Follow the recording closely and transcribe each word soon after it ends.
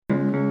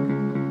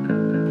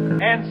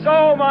And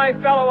so, my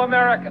fellow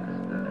Americans,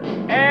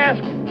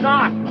 ask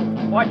not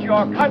what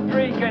your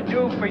country can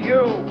do for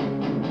you.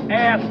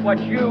 Ask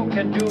what you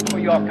can do for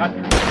your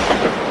country.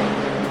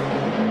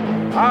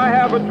 I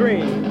have a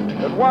dream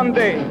that one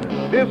day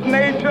this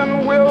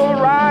nation will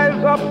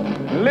rise up,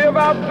 live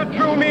out the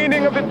true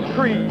meaning of its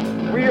creed.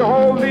 We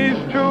hold these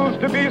truths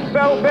to be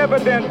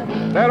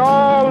self-evident, that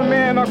all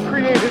men are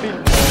created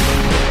equal.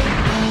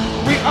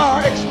 We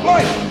are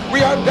exploited.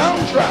 We are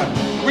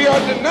downtrodden. We are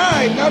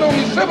denied not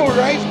only civil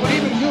rights, but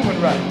even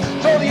human rights.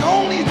 So the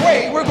only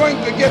way we're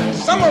going to get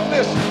some of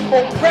this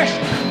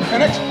oppression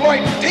and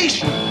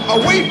exploitation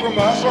away from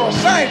us or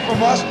aside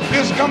from us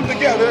is come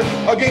together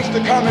against the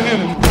common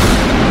enemy.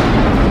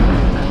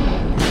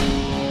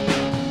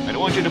 I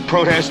don't want you to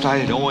protest.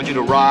 I don't want you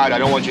to riot. I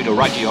don't want you to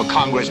write to your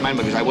congressman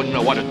because I wouldn't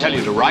know what to tell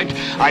you to write.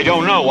 I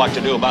don't know what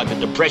to do about the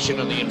depression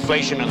and the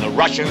inflation and the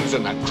Russians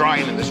and the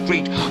crime in the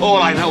street. All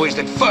I know is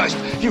that first,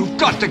 you've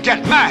got to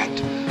get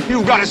mad.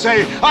 You've got to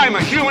say, I'm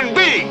a human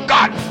being.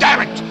 God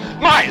damn it.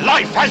 My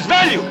life has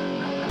value.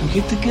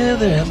 Get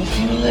together, have a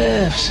few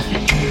laughs.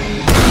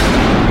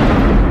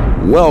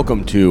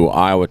 Welcome to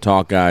Iowa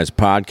Talk Guys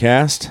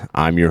podcast.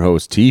 I'm your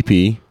host,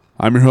 TP.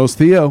 I'm your host,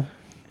 Theo.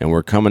 And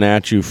we're coming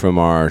at you from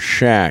our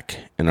shack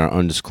in our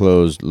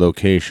undisclosed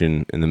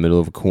location in the middle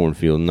of a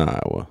cornfield in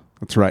Iowa.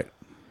 That's right.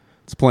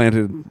 It's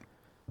planted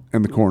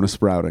and the corn is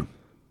sprouting.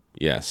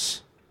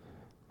 Yes.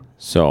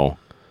 So.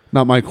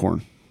 Not my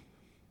corn,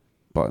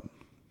 but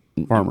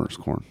farmer's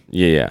corn.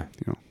 Yeah.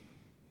 You know.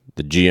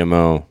 The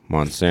GMO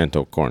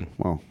Monsanto corn.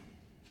 Well.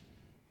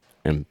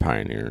 And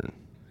Pioneer.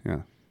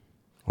 Yeah.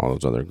 All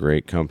those other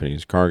great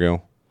companies.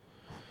 Cargill.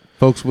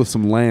 Folks with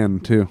some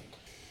land, too.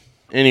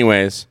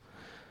 Anyways.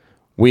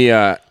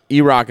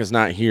 E-Rock is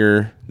not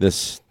here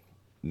this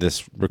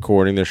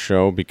recording this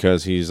show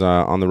because he's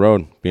on the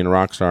road being a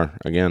rock star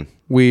again.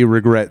 We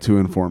regret to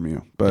inform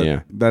you,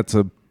 but that's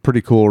a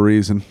pretty cool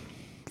reason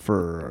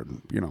for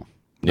not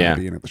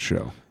being at the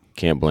show.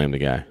 Can't blame the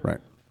guy. Right.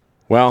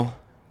 Well,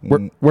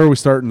 where are we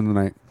starting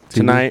tonight?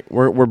 Tonight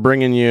we're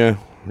bringing you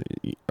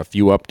a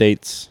few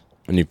updates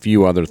and a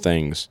few other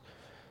things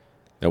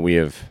that we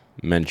have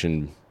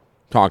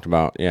talked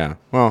about. Yeah.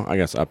 Well, I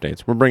guess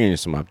updates. We're bringing you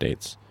some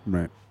updates.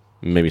 Right.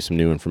 Maybe some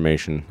new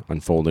information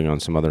unfolding on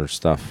some other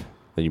stuff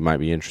that you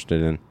might be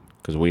interested in,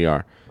 because we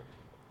are.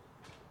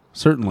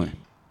 Certainly.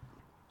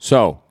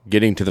 So,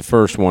 getting to the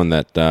first one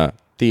that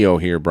Theo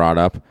here brought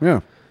up.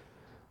 Yeah.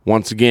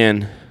 Once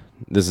again,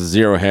 this is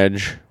Zero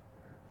Hedge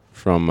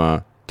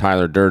from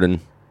Tyler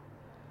Durden.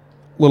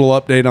 Little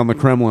update on the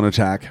Kremlin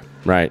attack.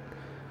 Right.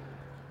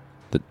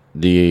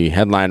 The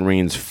headline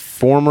reads,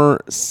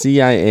 former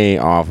CIA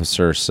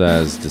officer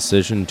says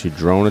decision to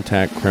drone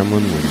attack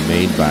Kremlin was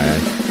made by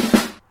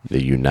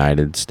the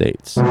United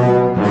States.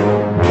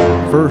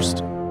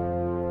 First,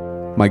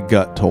 my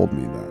gut told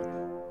me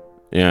that.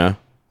 Yeah.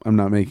 I'm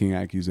not making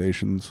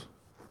accusations.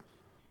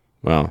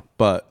 Well,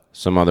 but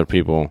some other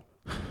people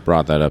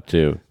brought that up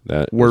too.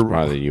 That was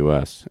probably the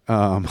U.S.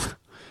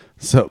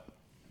 So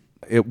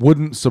it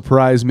wouldn't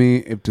surprise me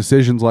if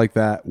decisions like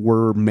that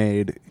were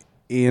made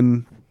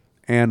in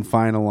and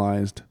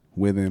finalized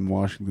within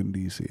Washington,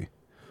 D.C.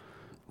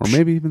 Or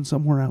maybe even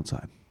somewhere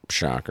outside.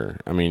 Shocker.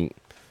 I mean,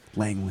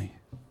 Langley.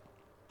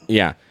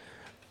 Yeah.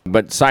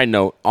 But side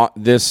note,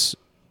 this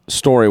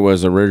story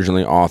was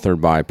originally authored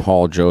by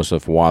Paul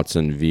Joseph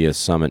Watson via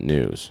Summit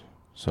News.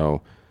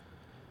 So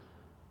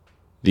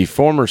the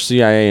former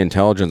CIA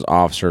intelligence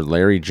officer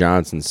Larry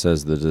Johnson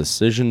says the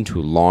decision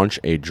to launch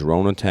a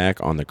drone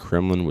attack on the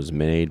Kremlin was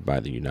made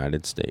by the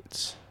United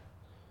States.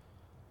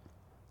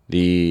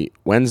 The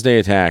Wednesday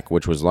attack,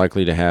 which was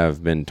likely to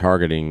have been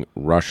targeting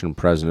Russian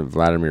President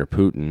Vladimir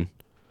Putin,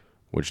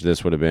 which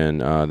this would have been,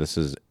 this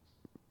is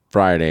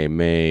Friday,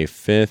 May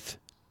 5th,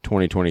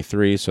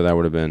 2023, so that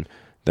would have been,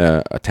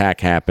 the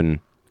attack happened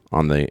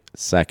on the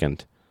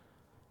 2nd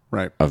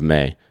of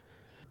May.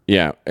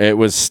 Yeah, it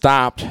was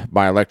stopped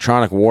by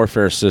electronic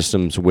warfare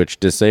systems which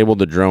disabled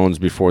the drones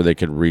before they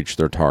could reach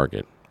their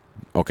target.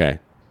 Okay,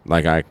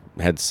 like I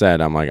had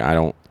said, I'm like, I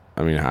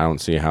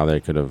don't see how they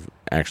could have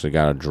actually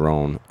got a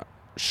drone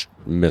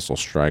missile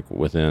strike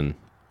within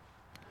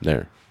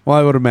there. Well,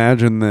 I would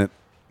imagine that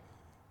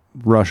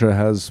Russia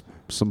has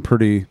some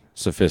pretty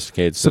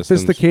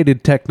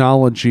sophisticated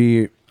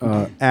technology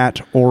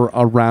at or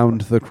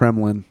around the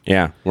Kremlin.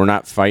 Yeah, we're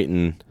not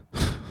fighting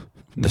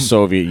the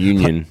Soviet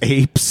Union.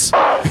 Apes. No,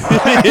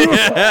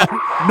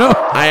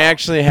 I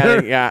actually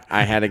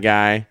had a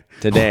guy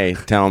today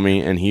tell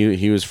me, and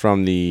he was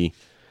from the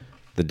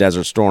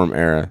Desert Storm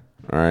era.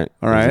 All right,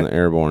 in the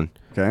airborne.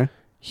 Okay,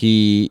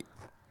 he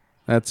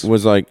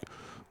was like,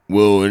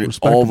 well,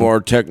 all of our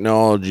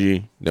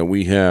technology that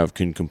we have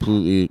can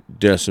completely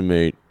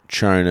decimate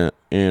China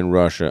and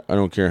Russia. I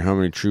don't care how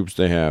many troops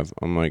they have.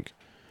 I'm like,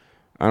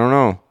 I don't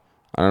know.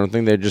 I don't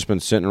think they've just been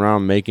sitting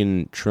around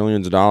making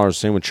trillions of dollars,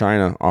 same with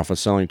China, off of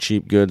selling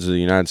cheap goods to the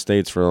United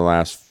States for the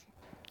last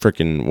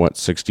freaking,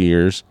 60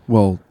 years?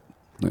 Well,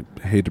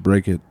 I hate to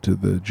break it to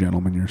the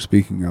gentleman you're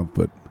speaking of,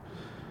 but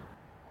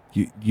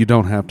You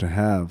don't have to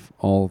have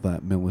all of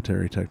that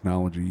military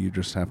technology. You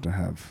just have to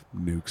have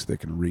nukes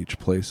that can reach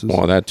places.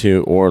 Well, that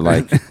too, or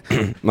like,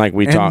 like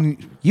we talked.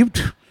 You're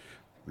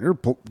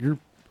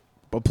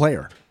a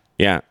player.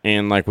 Yeah,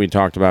 and like we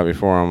talked about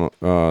before,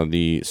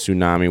 the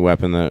tsunami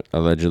weapon that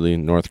allegedly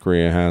North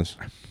Korea has,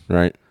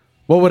 right?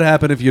 What would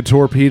happen if you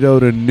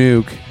torpedoed a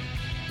nuke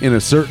in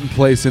a certain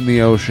place in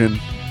the ocean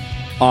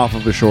off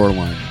of a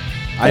shoreline?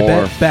 I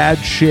bet bad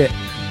shit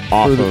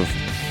off of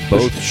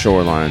both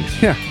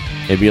shorelines. Yeah.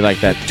 It'd be like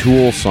that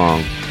Tool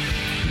song,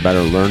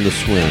 Better Learn to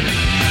Swim.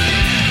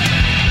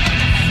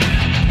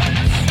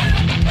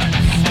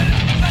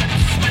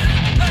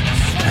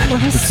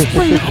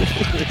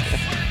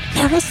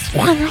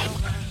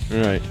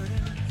 Right.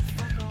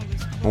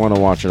 I want to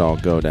watch it all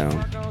go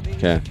down.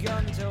 Okay.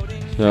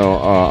 So,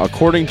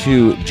 according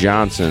to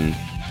Johnson,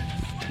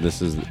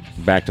 this is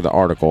back to the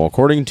article.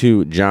 According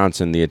to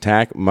Johnson, the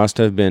attack must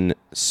have been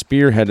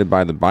spearheaded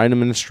by the Biden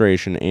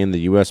administration and the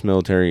U.S.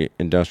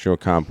 military-industrial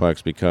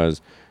complex because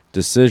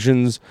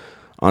decisions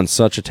on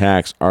such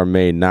attacks are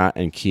made not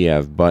in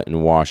Kiev but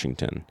in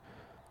Washington.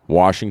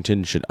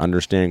 Washington should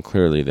understand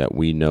clearly that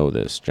we know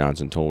this,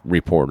 Johnson told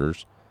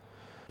reporters.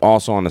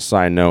 Also, on a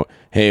side note,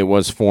 hey, it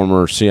was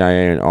former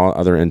CIA and all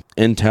other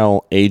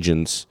intel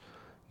agents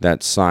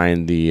that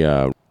signed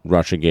the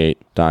Russiagate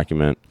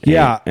document,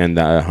 and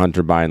the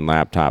Hunter Biden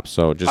laptop.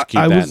 So just keep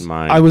that in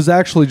mind. I was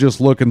actually just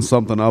looking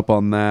something up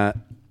on that.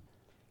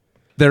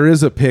 There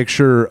is a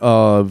picture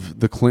of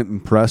the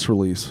Clinton press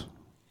release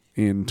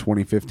in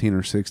 2015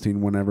 or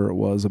 16, whenever it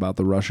was, about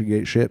the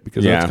Russiagate shit,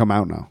 because that's come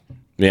out now.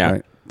 Yeah,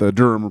 right? The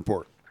Durham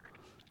report,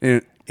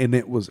 and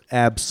it was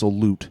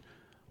absolute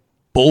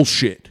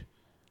bullshit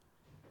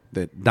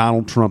that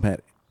Donald Trump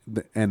had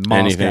and Moscow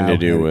anything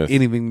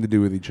to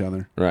do with each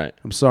other. Right.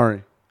 I'm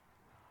sorry.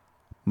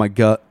 My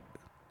gut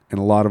and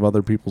a lot of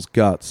other people's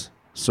guts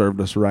served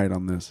us right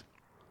on this.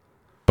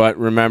 But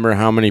remember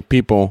how many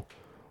people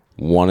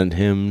wanted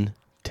him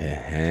to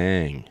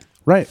hang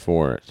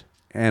for it.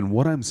 And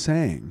what I'm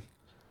saying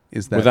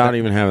is that without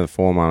even having the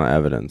full amount of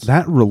evidence.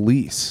 That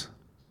release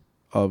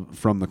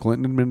from the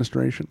Clinton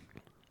administration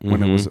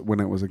when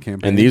it was a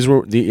campaign. And this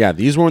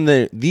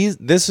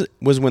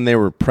was when they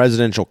were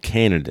presidential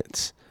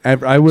candidates.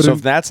 So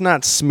if that's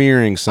not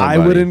smearing somebody,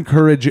 I would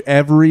encourage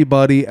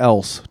everybody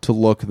else to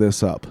look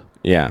this up.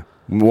 Yeah.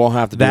 We'll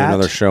have to do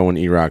another show when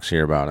E-Rock's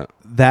here about it.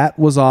 That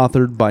was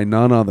authored by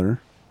none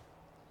other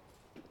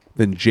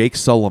than Jake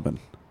Sullivan,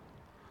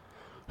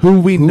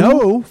 who we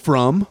know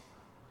from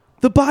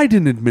the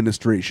Biden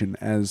administration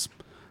as,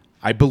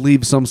 I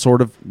believe, some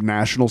sort of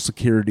national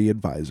security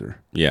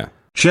advisor. Yeah.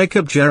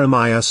 Jacob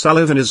Jeremiah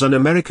Sullivan is an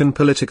American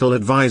political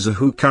advisor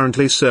who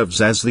currently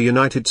serves as the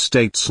United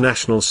States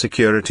National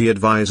Security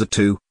Advisor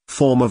to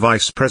former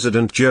Vice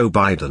President Joe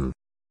Biden.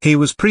 He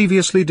was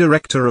previously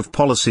Director of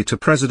Policy to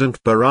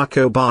President Barack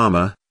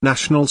Obama,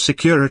 National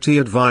Security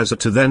Advisor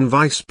to then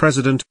Vice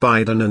President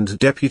Biden, and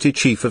Deputy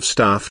Chief of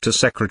Staff to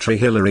Secretary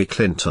Hillary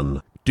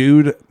Clinton.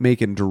 Dude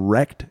making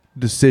direct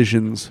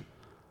decisions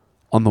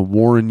on the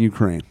war in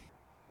Ukraine.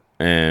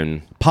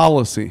 And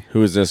policy.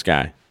 Who is this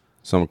guy?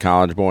 Some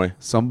college boy?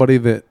 Somebody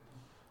that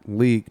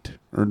leaked,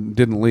 or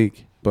didn't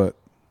leak, but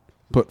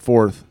put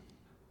forth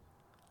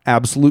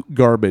absolute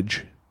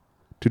garbage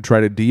to try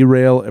to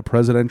derail a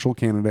presidential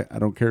candidate. I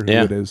don't care who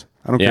it is.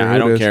 I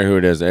don't care who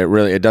it is.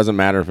 It doesn't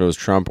matter if it was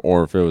Trump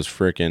or if it was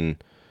freaking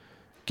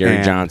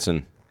Gary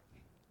Johnson.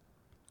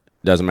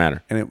 Doesn't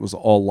matter. And it was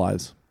all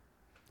lies.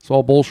 It's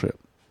all bullshit.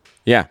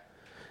 Yeah.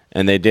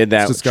 And they did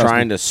that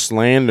trying to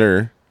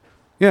slander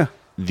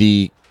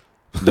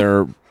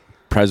their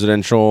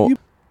presidential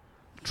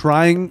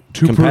trying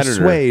to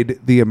persuade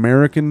the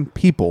American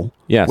people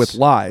with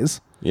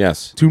lies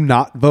to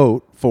not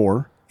vote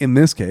for, in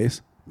this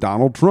case,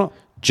 Donald Trump.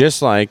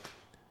 Just like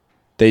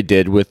they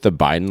did with the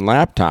Biden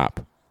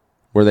laptop,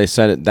 where they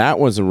said that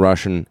was a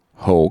Russian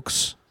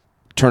hoax.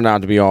 Turned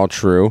out to be all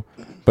true,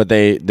 but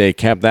they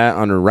kept that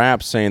under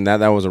wraps, saying that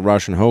was a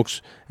Russian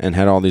hoax, and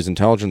had all these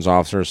intelligence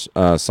officers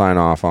sign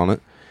off on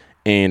it.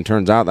 And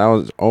turns out that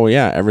was,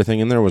 everything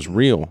in there was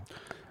real.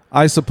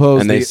 I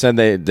suppose. And they said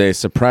they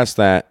suppressed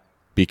that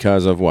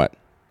because of what?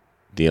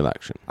 The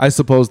election. I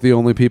suppose the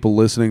only people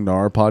listening to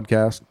our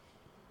podcast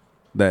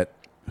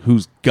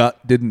whose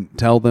gut didn't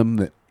tell them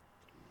that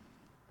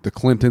the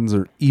Clintons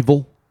are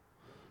evil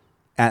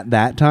at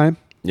that time.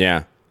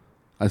 Yeah.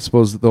 I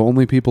suppose the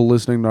only people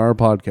listening to our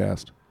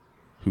podcast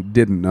who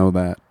didn't know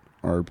that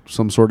are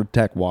some sort of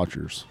tech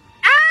watchers.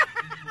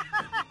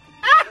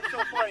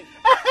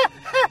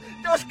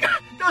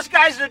 Those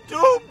guys are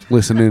doomed.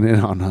 Listening in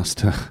on us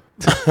to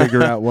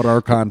figure out what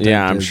our content is.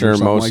 Yeah, I'm sure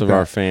most of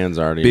our fans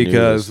already knew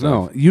this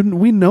stuff.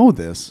 We know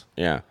this.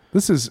 Yeah.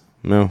 This is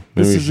maybe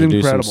we should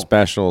do some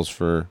specials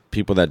for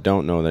people that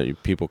don't know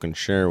that people can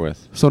share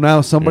with. So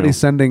now somebody's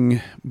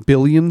sending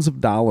billions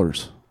of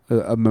dollars.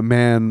 A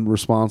man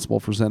responsible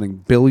for sending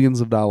billions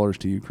of dollars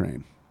to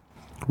Ukraine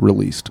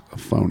released a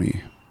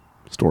phony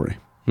story,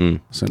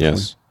 essentially.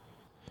 Yes.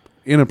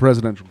 In a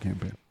presidential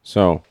campaign.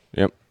 So,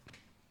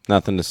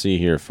 nothing to see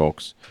here,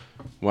 folks.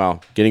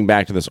 Well, getting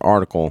back to this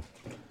article,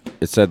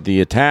 it said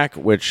the attack,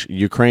 which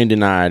Ukraine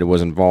denied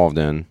was involved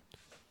in,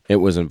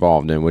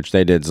 which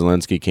they did.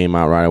 Zelensky came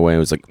out right away and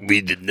was like,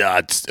 We did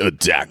not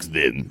attack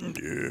them.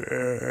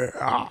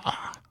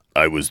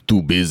 I was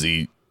too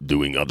busy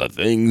doing other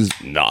things,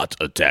 not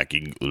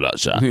attacking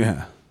Russia.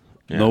 Yeah.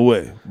 No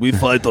way. We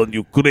fight on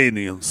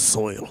Ukrainian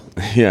soil.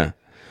 yeah,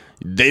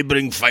 They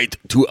bring fight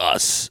to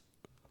us.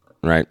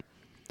 right.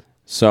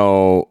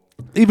 So,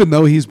 Even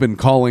though he's been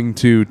calling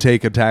to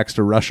take attacks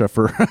to Russia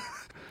for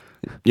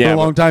yeah, a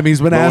long time,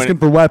 he's been asking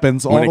for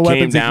weapons, all the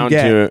weapons he can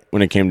get.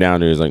 When it came down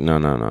to it, he was like,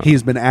 no.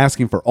 He's been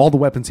asking for all the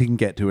weapons he can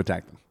get to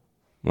attack them.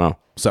 Well,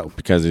 So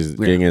because he's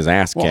getting his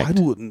ass Well, kicked.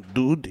 I wouldn't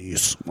do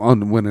this.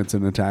 when it's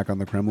an attack on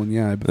the Kremlin,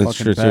 yeah, I'd That's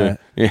fucking true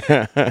bet. too.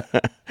 Yeah.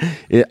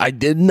 Yeah, I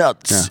did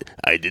not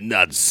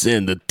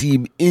send a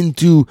team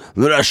into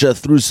Russia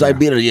through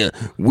Siberia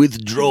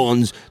with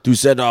drones to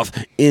set off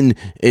in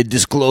a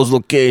disclosed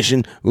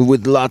location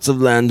with lots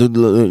of land.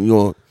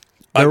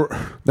 I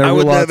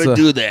would never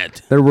do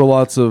that. There were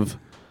lots of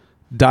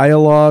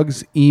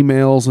dialogues,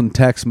 emails, and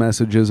text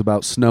messages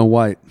about Snow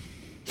White.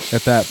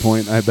 At that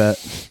point, I bet.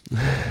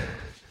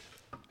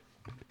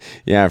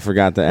 Yeah, I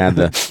forgot to add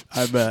the.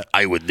 I bet.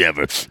 I would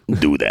never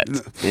do that.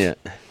 Yeah.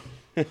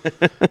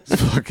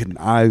 His fucking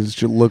eyes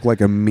should look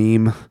like a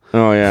meme.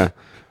 Oh yeah.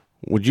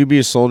 Would you be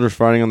a soldier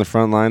fighting on the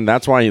front line?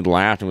 That's why he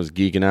laughed and was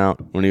geeking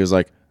out when he was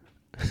like,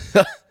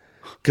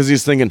 because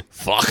he's thinking,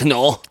 "Fuck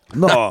no,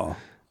 No,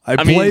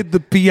 I mean, played the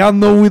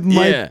piano with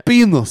my yeah.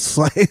 penis.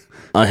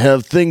 I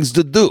have things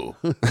to do."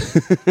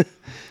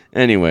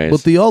 Anyways,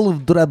 But the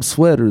olive drab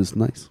sweater is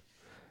nice.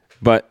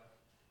 but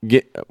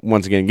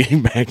once again,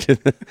 getting back to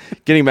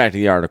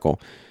the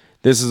article.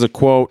 This is a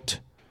quote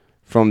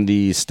from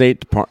the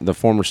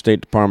former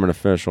State Department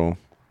official.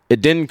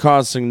 It didn't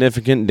cause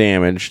significant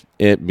damage,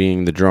 it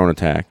being the drone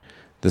attack.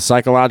 The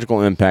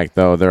psychological impact,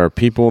 though, there are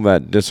people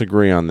that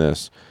disagree on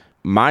this.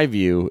 My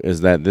view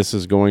is that this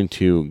is going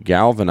to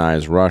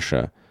galvanize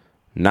Russia,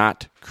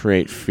 not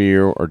create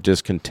fear or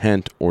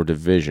discontent or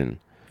division.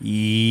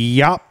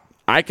 Yup.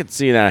 I could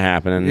see that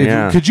happening.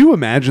 Yeah. Could you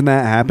imagine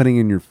that happening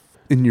in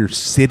your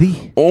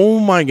city? Oh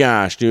my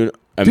gosh, dude!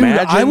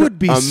 Imagine, I would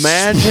be.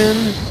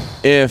 Imagine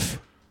if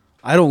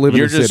I don't live in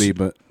you're a city,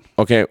 but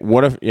okay.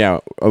 What if? Yeah.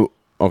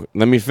 Okay,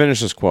 let me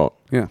finish this quote.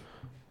 yeah.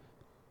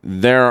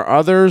 There are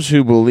others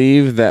who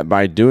believe that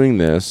by doing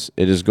this,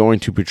 it is going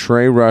to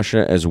portray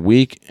Russia as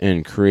weak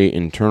and create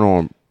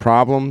internal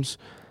problems.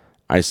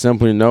 I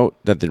simply note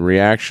that the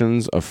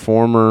reactions of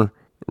former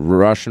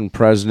Russian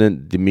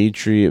President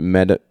Dmitry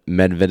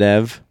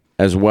Medvedev,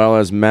 as well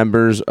as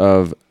members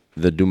of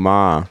the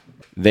Duma,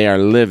 they are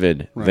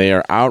livid. Right. They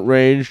are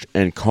outraged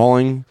and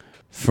calling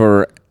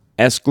for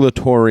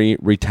escalatory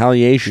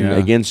retaliation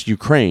against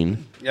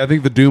Ukraine. Yeah, I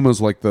think the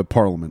Duma's like the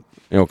parliament.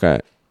 Okay.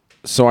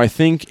 So I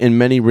think in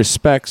many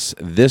respects,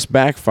 this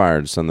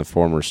backfired on the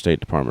former State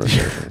Department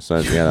official. So,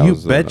 yeah, you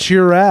bet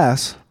your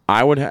ass.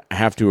 I would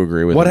have to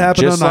agree with what him.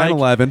 happened Just on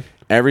 9/11?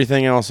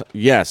 Everything else,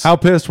 yes. How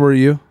pissed were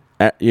you?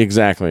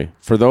 Exactly.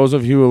 For those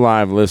of you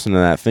alive, listen to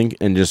that.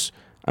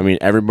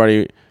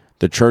 Everybody,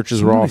 the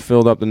churches were all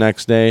filled up the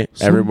next day.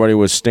 Everybody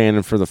was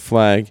standing for the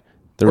flag.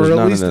 There was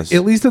none of this.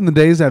 At least in the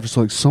days after, it's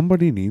like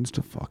somebody needs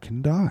to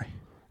fucking die.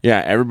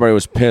 Yeah, everybody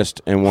was pissed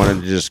and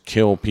wanted to just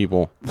kill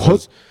people.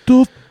 What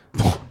the?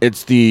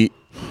 It's the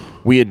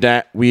we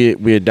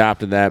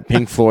adopted that.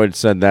 Pink Floyd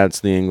said that's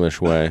the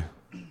English way.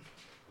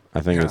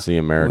 I think it's the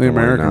American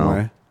way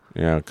now.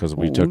 Yeah, because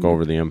we took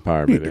over the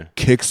empire, baby. Need to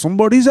kick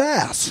somebody's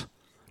ass.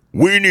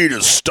 We need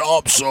to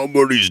stomp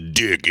somebody's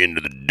dick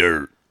into the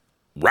dirt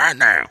right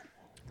now.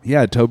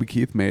 Yeah, Toby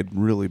Keith made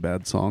really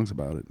bad songs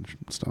about it and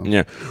stuff.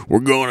 Yeah, we're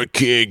gonna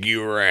kick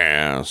your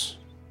ass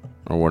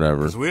or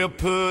whatever. We'll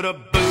put a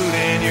boot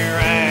in your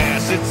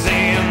ass. It's the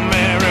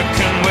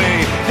American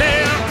way.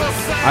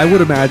 I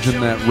would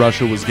imagine that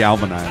Russia was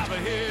galvanized.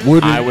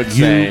 I would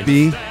say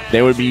be?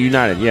 They would be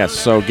united. Yes.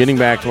 So getting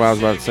back to what I was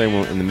about to say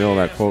in the middle of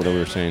that quote that we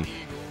were saying,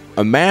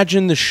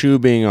 imagine the shoe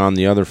being on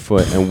the other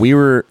foot, and we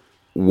were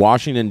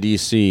Washington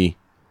D.C.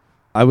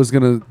 I was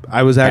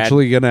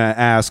actually gonna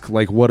ask,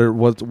 like, what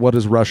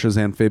does Russia's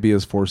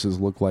amphibious forces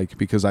look like?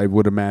 Because I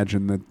would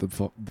imagine that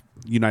the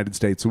United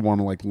States would want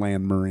to like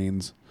land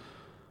Marines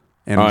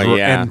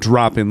and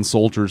drop in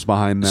soldiers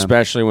behind them,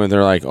 especially when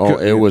they're like, "Oh,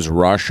 it was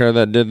Russia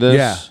that did this."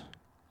 Yeah.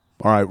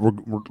 All right,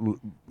 we're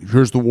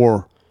here's the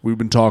war we've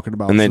been talking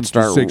about, and they'd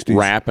start the 60s,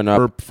 wrapping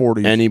up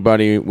 40s.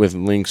 Anybody with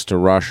links to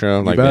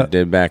Russia, like they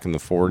did back in the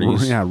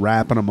 40s. Yeah,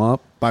 wrapping them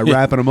up. By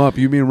wrapping them up,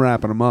 you mean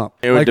wrapping them up,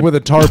 like with a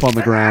tarp on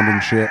the ground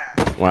and shit.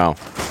 Wow.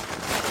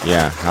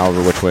 Yeah,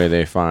 however which way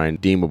they find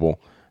deemable.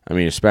 I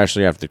mean,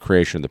 especially after the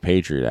creation of the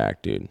Patriot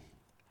Act, dude.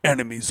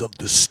 Enemies of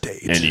the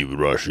state.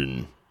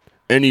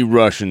 Any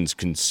Russians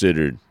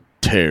considered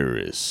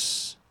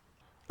terrorists.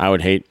 I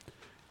would hate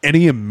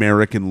any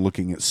American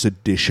looking at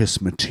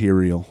seditious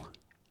material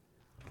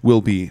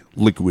will be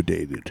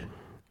liquidated.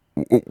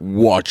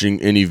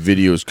 Watching any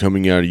videos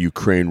coming out of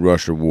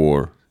Ukraine-Russia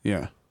war.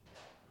 Yeah.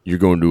 You're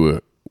going to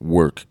a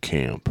work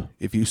camp.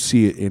 If you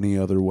see it any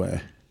other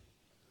way.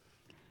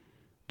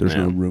 There's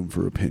no room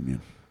for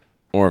opinion.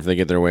 Or if they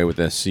get their way with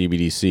the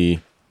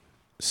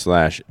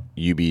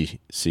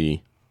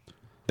CBDC/UBC,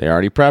 they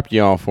already prepped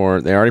y'all for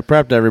it. They already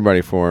prepped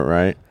everybody for it,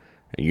 right?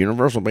 A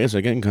universal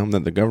basic income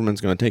that the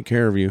government's going to take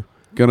care of you.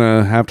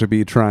 Gonna have to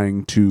be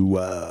trying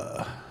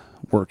to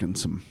work in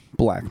some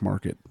black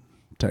market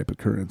type of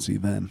currency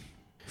then.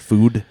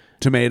 Food,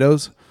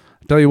 tomatoes.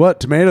 Tell you what,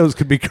 tomatoes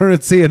could be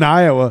currency in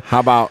Iowa. How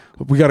about...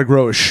 We got to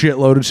grow a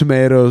shitload of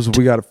tomatoes.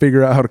 We got to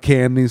figure out how to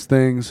can these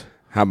things.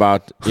 How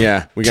about...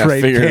 Yeah, we got to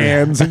trade figure...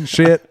 cans and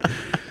shit.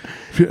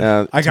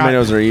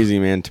 Tomatoes are easy,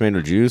 man.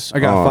 Tomato juice. I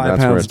got 5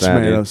 pounds of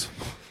tomatoes.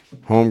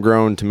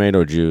 Homegrown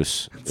tomato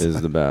juice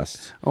is the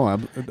best.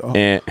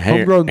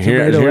 Homegrown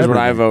Here's tomato. what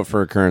I vote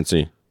for a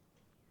currency: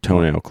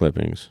 toenail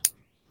clippings.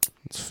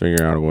 Let's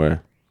figure out a way.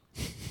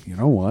 You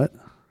know what?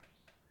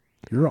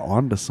 You're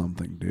onto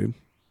something, dude.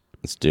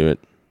 Let's do it.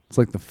 It's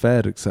like the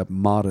Fed, except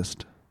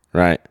modest.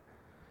 Right.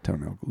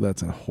 Toenail.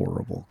 That's a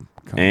horrible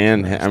contrast.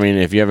 And I mean,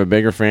 if you have a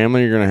bigger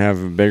family, you're gonna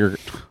have a bigger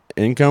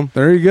income.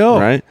 There you go.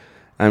 Right.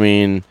 I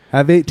mean,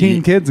 have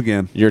 18 kids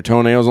again. Your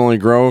toenails only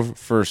grow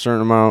for a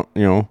certain amount.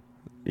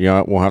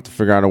 Yeah, we'll have to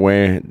figure out a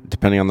way,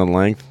 depending on the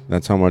length.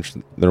 That's how much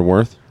they're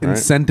worth. Right?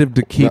 Incentive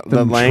to keep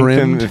them the length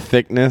trimmed. and the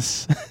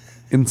thickness.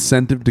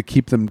 Incentive to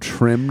keep them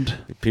trimmed.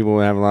 People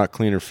will have a lot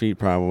cleaner feet,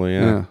 probably.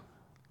 Yeah,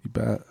 you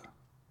bet.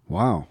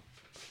 Wow,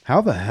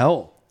 how the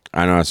hell?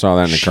 I know. I saw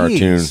that in the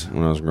cartoon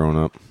when I was growing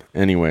up.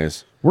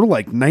 Anyways, we're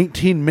like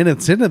 19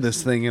 minutes into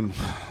this thing, and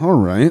all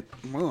right.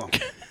 Well.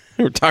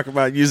 We're talking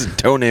about using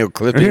toenail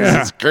clippings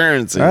as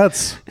currency.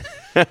 That's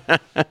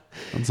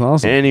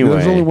awesome. Anyway,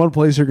 there's only one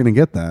place you're going to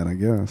get that, I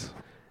guess.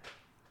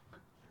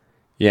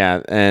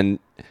 Yeah, and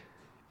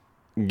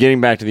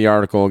getting back to the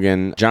article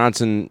again,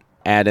 Johnson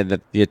added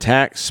that the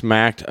attack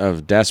smacked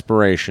of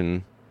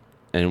desperation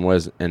and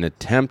was an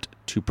attempt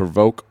to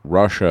provoke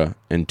Russia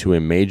into a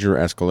major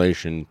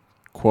escalation,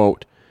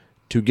 quote,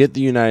 to get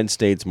the United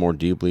States more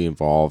deeply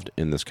involved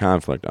in this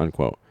conflict,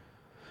 unquote.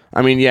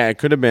 I mean, yeah, it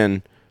could have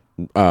been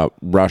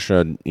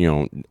Russia,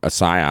 a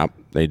psyop.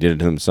 They did it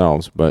to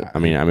themselves, but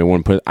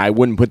I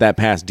wouldn't put that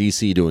past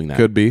DC doing that.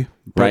 Could be,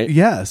 right?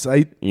 Yes,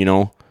 if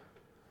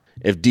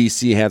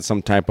DC had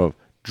some type of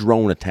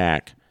drone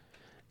attack,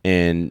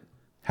 and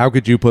how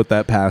could you put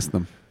that past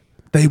them?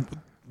 There'd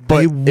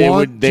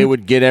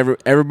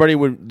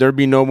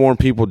be no more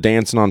people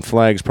dancing on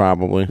flags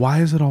probably.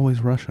 Why is it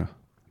always Russia?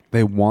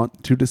 They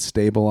want to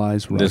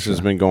destabilize Russia. This has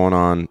been going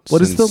on.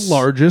 What is the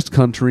largest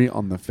country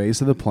on the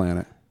face of the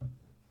planet?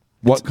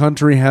 What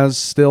country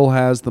still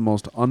has the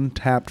most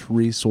untapped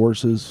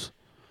resources?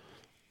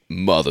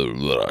 Mother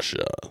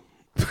Russia.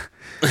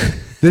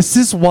 This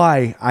is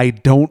why I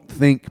don't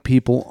think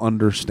people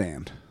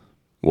understand.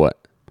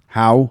 What?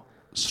 How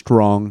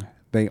strong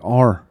they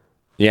are.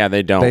 Yeah,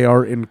 they don't. They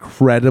are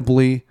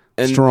incredibly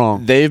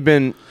strong. They've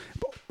been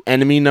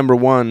enemy number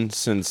one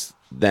since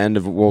the end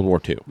of World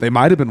War II. They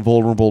might have been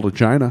vulnerable to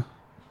China.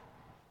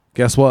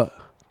 Guess what?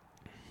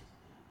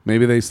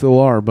 Maybe they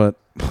still are, but...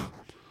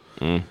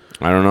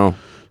 I don't know.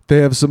 They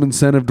have some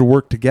incentive to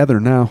work together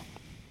now.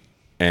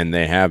 And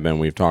they have been.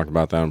 We've talked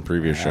about that on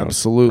previous shows.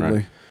 Absolutely.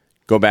 Right?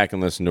 Go back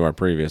and listen to our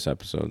previous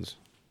episodes.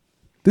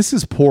 This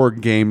is poor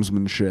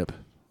gamesmanship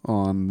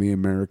on the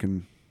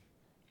American,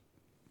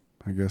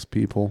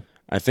 people.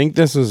 I think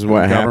this is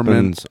what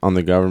happens on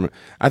the government.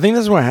 I think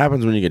this is what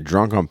happens when you get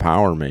drunk on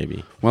power,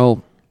 maybe.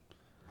 Well,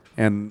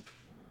 and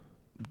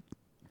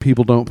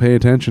people don't pay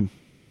attention.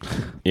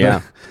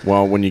 Yeah.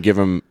 Well, when you give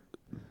them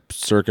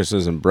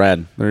circuses and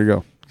bread. There you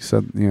go.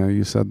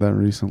 You said that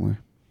recently,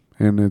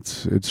 and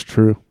it's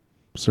true.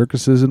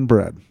 Circuses and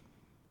bread.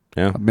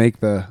 Yeah.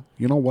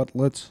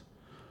 Let's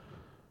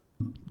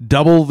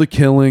double the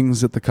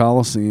killings at the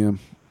Coliseum.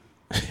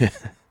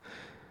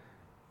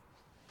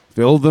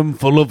 Fill them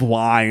full of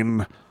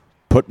wine.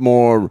 Put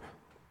more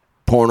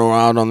porno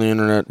out on the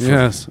internet.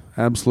 Yes,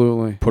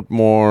 absolutely. Put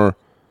more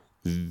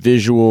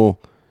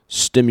visual,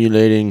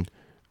 stimulating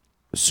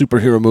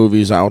superhero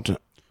movies out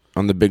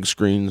on the big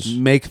screens.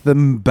 Make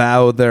them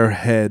bow their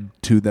head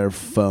to their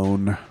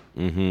phone.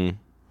 Mm-hmm.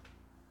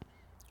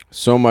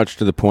 So much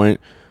to the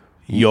point.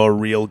 Your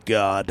real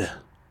God.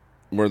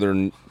 Where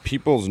their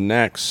people's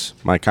necks,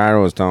 my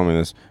chiro was telling me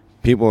this,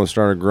 people have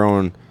started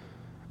growing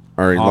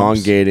or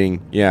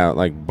elongating. Yeah,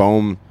 like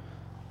bone,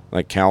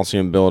 like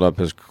calcium buildup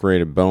has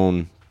created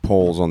bone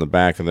poles on the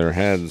back of their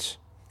heads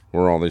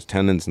where all these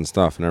tendons and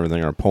stuff and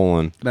everything are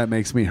pulling. That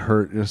makes me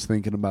hurt just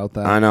thinking about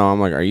that. I know. I'm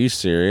like, are you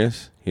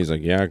serious? He's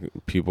like, yeah,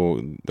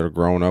 people, they're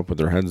growing up with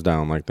their heads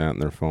down like that in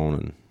their phone.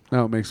 And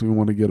now it makes me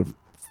want to get a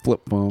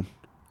flip phone.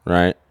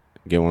 Right?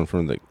 Get one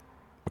from the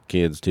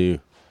kids, too.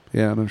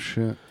 Yeah, no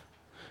shit.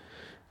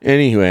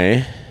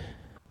 Anyway.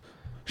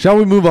 Shall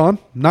we move on?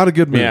 Not a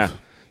good move. Yeah.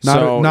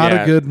 Not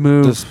a good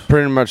move. Just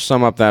pretty much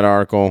sum up that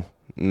article.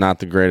 Not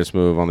the greatest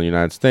move on the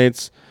United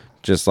States.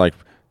 Just like,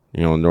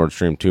 Nord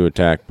Stream 2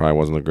 attack probably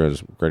wasn't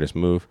the greatest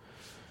move.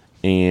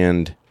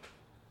 And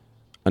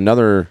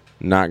another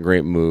not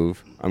great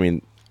move, I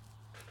mean,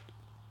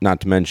 not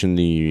to mention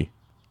the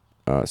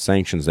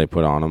sanctions they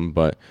put on them,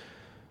 but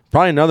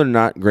Probably another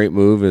not great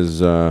move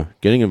is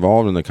getting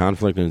involved in the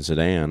conflict in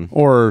Sudan.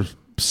 Or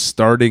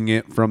starting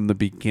it from the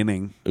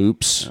beginning.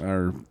 Oops.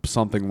 Or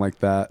something like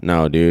that.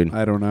 No, dude.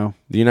 I don't know.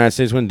 The United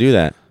States wouldn't do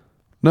that.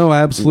 No,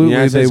 absolutely. The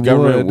United States they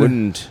government would.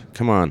 wouldn't.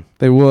 Come on.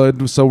 They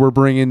would. So we're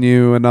bringing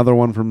you another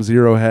one from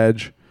Zero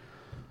Hedge.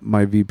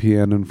 My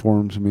VPN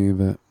informed me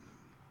that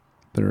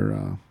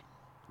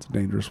it's a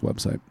dangerous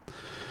website.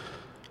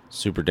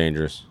 Super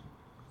dangerous.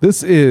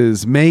 This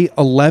is May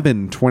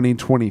 11,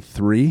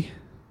 2023,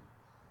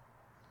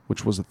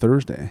 which was a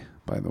Thursday,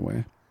 by the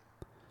way.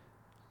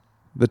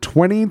 The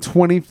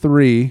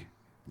 2023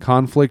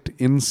 conflict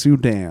in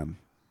Sudan,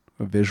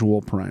 a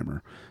visual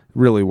primer.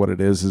 Really what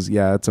it is,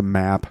 it's a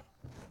map.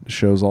 It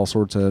shows all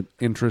sorts of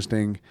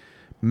interesting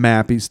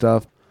mappy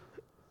stuff.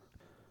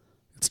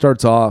 It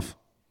starts off,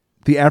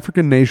 the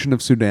African nation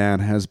of Sudan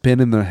has been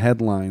in the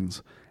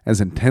headlines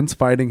as intense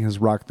fighting has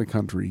rocked the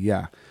country.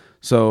 Yeah.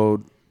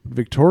 So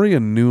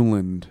Victoria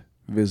Newland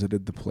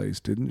visited the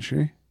place, didn't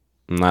she?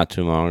 Not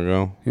too long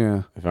ago.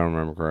 Yeah. If I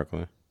remember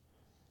correctly.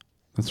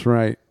 That's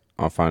right.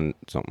 I'll find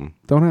something.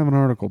 Don't have an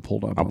article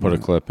pulled up. I'll put a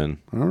clip in.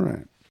 All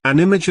right. An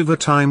image of a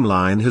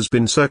timeline has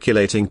been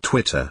circulating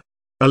Twitter,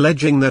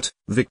 alleging that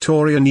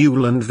Victoria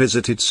Newland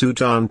visited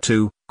Sudan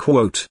to,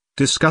 quote,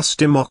 discuss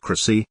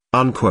democracy,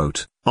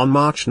 unquote, on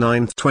March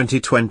 9,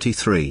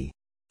 2023.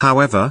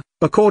 However,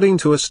 according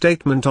to a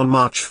statement on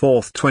March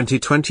 4,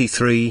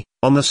 2023,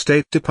 on the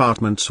State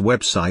Department's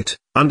website,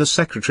 under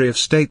Secretary of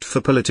State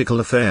for Political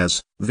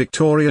Affairs,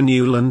 Victoria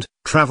Newland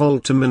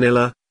traveled to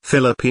Manila,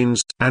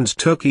 Philippines, and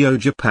Tokyo,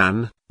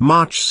 Japan,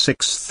 March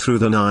 6 through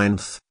the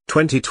 9th,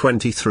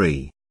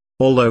 2023.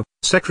 Although,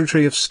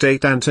 Secretary of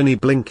State Antony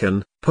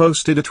Blinken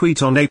posted a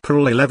tweet on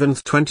April 11,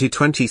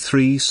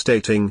 2023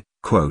 stating,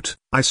 quote,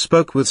 I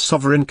spoke with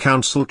Sovereign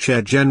Council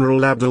Chair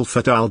General Abdel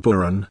Fattah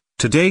al-Burhan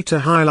today to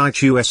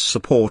highlight U.S.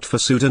 support for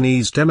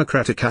Sudanese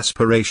democratic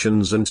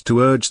aspirations and to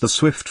urge the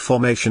swift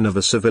formation of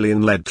a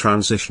civilian-led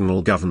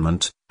transitional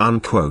government,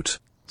 unquote.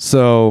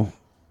 So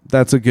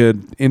that's a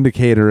good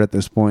indicator at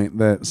this point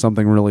that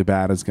something really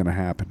bad is going to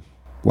happen.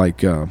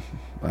 Like, I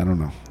don't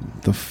know,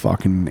 the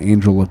fucking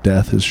angel of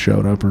death has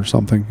showed up or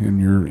something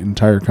and your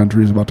entire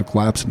country is about to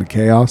collapse into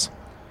chaos.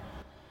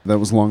 That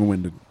was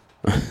long-winded.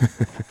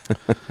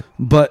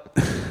 But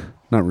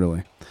not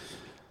really.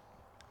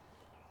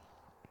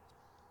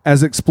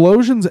 As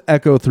explosions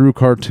echo through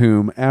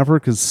Khartoum,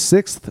 Africa's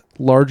 6th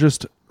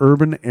largest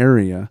urban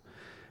area,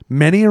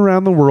 many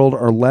around the world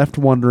are left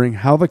wondering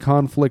how the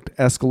conflict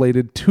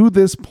escalated to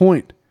this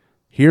point.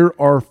 Here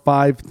are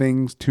 5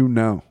 things to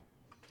know.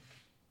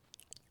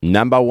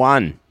 Number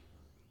 1.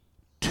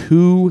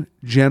 2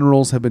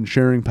 generals have been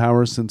sharing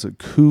power since a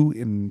coup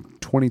in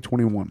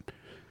 2021.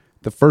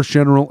 The first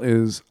general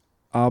is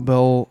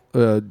General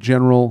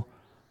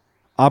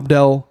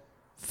Abdel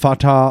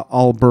Fattah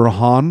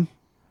al-Burhan.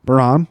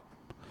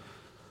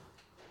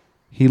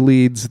 He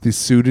leads the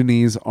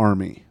Sudanese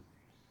army.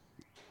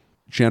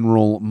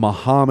 General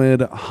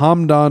Mohammed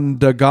Hamdan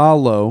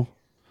Dagalo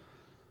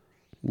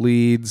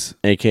leads...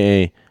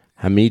 A.K.A.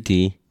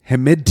 Hamiti.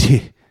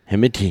 Hemedti.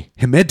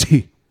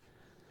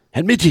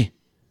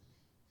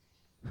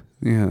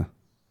 Yeah,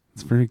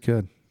 it's very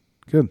good.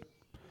 Good.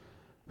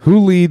 Who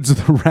leads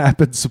the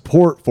Rapid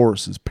Support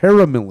Forces?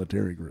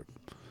 Paramilitary group.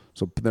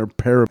 So they're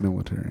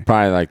paramilitary.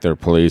 Probably like their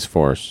police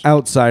force.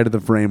 Outside of the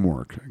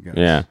framework, I guess.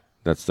 Yeah,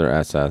 that's their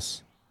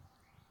SS.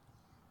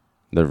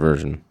 Their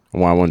version.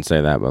 Well, I wouldn't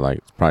say that, but like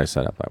it's probably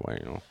set up that way,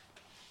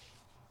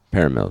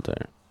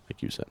 Paramilitary,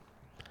 like you said.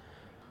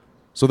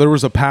 So there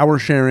was a power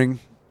sharing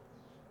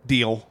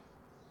deal.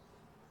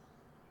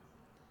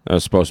 That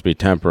was supposed to be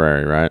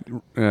temporary, right?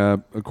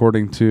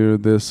 According to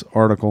this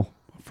article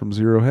from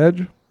Zero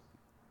Hedge.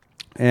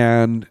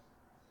 And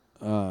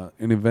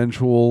an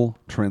eventual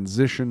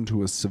transition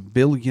to a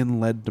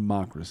civilian-led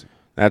democracy.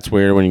 That's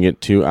weird when you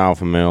get 2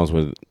 alpha males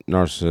with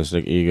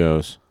narcissistic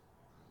egos.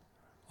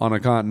 On a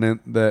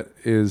continent that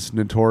is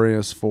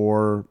notorious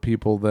for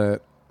people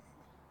that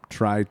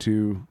try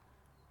to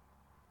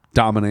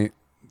dominate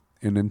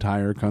an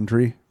entire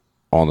country.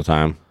 All the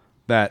time.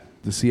 That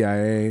the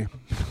CIA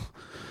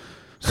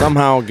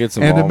somehow gets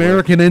involved and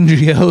American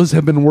NGOs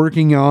have been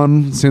working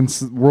on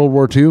since World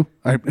War II.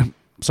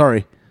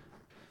 Sorry.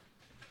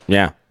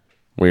 Yeah.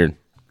 Weird.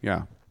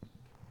 Yeah.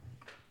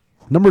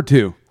 Number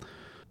 2.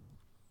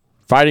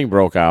 Fighting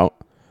broke out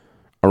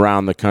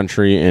around the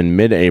country in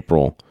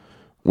mid-April,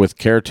 with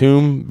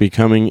Khartoum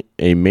becoming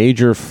a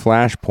major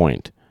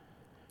flashpoint.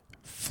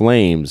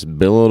 Flames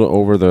billowed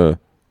over the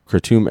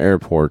Khartoum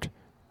airport,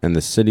 and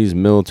the city's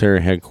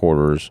military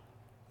headquarters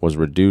was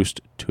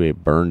reduced to a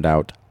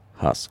burned-out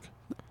husk.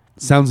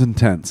 Sounds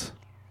intense.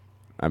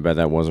 I bet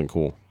that wasn't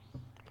cool.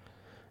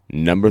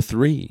 Number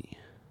 3.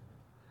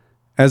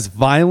 As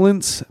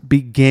violence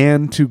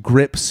began to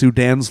grip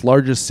Sudan's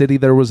largest city,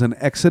 there was an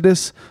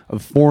exodus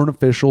of foreign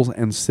officials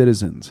and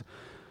citizens.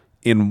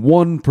 In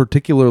one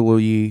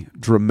particularly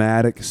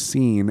dramatic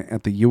scene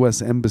at the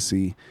U.S.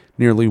 Embassy,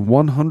 nearly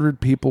 100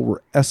 people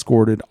were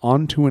escorted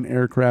onto an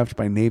aircraft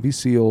by Navy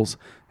SEALs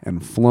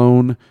and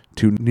flown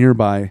to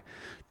nearby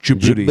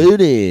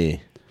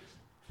Djibouti.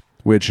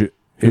 Which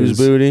Whose is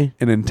booty?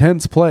 an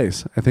intense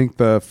place. I think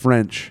the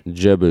French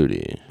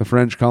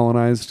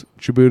colonized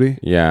Djibouti.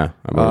 Yeah,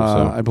 I believe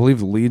so. I believe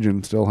the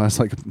Legion still has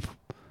like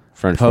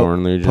French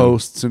Foreign Legion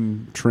posts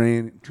and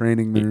training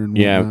there. And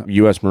whatnot.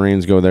 U.S.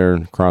 Marines go there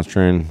and cross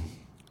train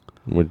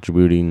with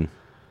Djibouti.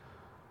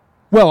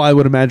 Well, I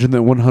would imagine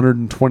that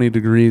 120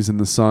 degrees in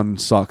the sun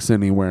sucks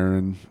anywhere,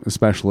 and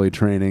especially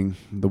training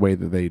the way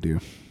that they do.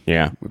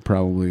 Yeah, It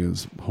probably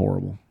is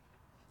horrible.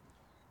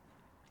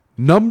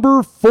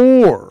 Number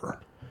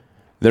 4.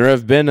 there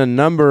have been a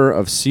number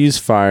of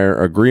ceasefire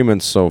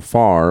agreements so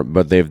far,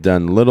 but they've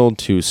done little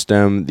to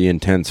stem the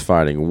intense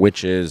fighting,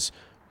 which is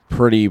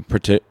pretty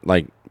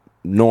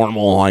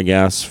normal, I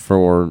guess,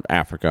 for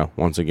Africa.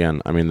 Once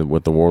again, I mean,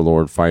 with the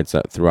warlord fights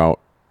that throughout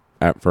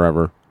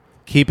forever.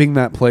 Keeping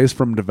that place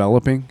from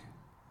developing,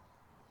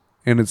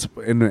 and it's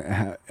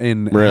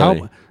in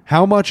Really?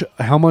 how much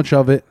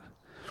of it?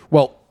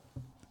 Well,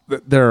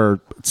 there are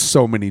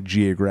so many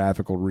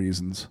geographical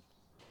reasons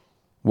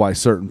why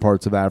certain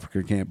parts of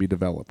Africa can't be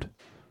developed.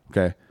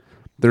 Okay,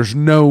 there's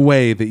no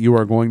way that you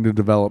are going to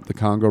develop the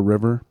Congo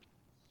River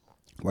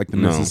like the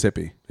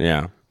Mississippi.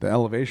 Yeah, The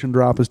elevation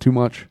drop is too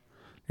much.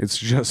 It's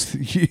just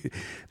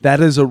that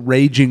is a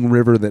raging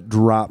river that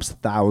drops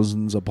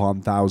thousands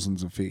upon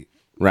thousands of feet.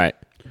 right.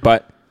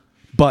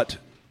 But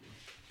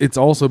it's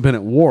also been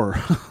at war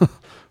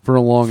for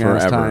a long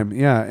ass Forever. time.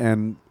 Yeah,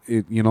 and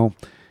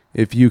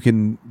if you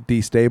can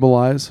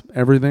destabilize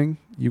everything,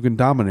 you can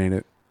dominate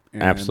it.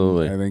 And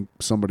Absolutely. I think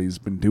somebody's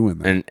been doing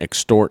that. and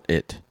extort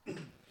it.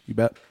 You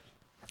bet.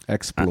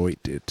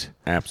 Exploit it.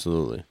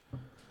 Absolutely.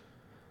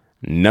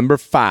 Number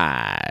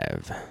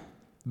 5.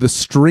 The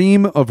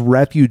stream of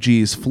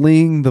refugees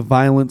fleeing the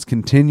violence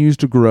continues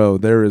to grow.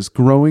 There is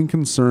growing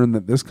concern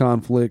that this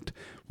conflict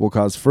will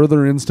cause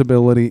further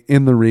instability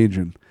in the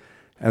region.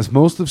 As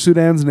most of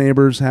Sudan's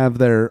neighbors have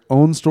their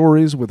own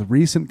stories with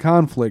recent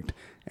conflict,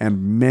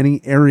 and many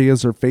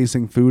areas are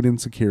facing food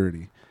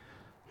insecurity.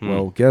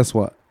 Well, guess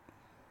what?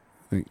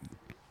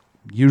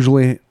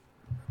 Usually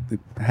it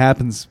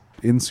happens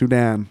in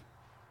Sudan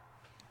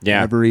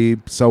every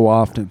so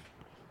often.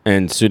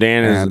 And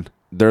Sudan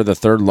they're the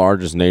 3rd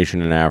largest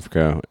nation in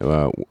Africa,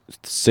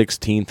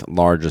 16th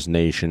largest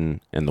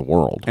nation in the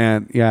world.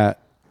 And yeah,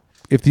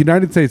 if the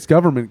United States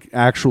government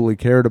actually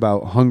cared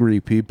about hungry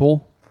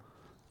people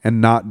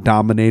and not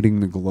dominating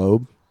the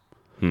globe,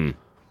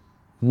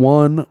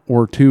 1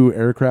 or 2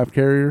 aircraft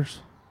carriers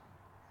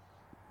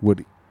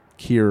would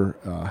cure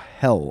a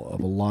hell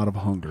of a lot of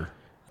hunger.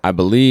 I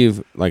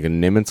believe like a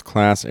Nimitz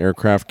class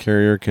aircraft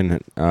carrier can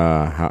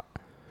operate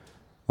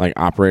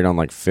on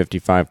like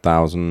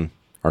 55,000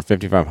 or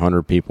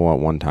 5,500 people at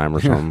one time or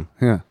something.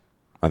 Yeah.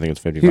 I think it's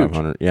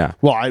 5,500. Yeah.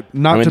 Well, they're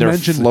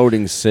mention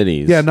floating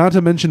cities. Yeah, not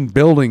to mention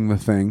building the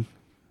thing.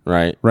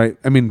 Right. Right.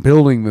 I mean,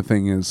 building the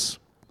thing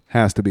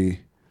has to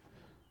be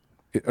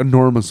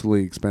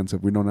enormously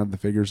expensive. We don't have the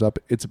figures up.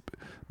 It's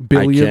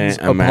billions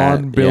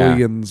upon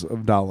billions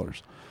of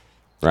dollars.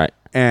 Right.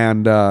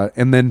 And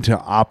then to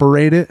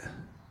operate it,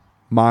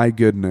 my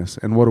goodness.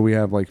 And what do we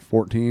have, like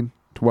 14?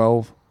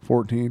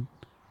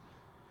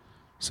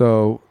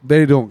 So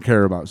they don't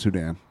care about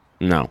Sudan.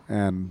 No.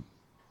 And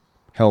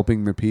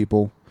helping the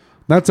people.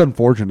 That's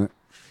unfortunate.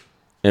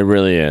 It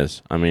really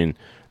is. I mean,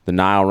 the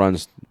Nile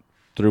runs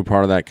through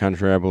part of that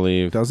country, I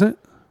believe. Does it?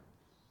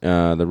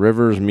 The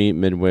rivers meet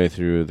midway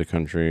through the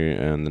country,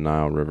 and the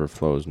Nile River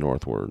flows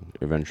northward,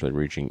 eventually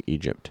reaching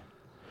Egypt.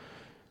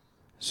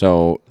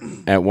 So,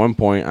 at one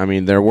point, I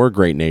mean, there were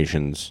great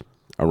nations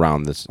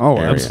around this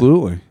area.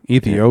 Absolutely.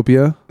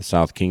 Ethiopia. The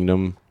South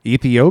Kingdom.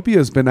 Ethiopia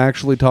has been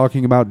actually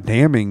talking about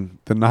damming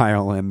the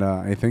Nile, and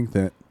I think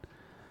that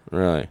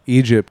Really?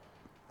 Egypt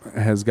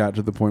has got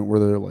to the point where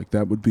they're like,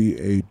 that would be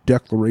a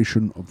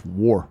declaration of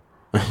war.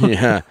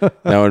 Yeah,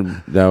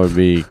 that would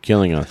be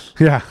killing us.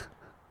 Yeah.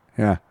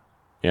 Yeah,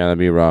 that'd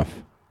be rough.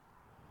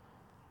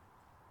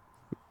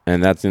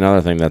 And that's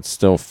another thing that's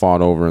still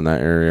fought over in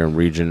that area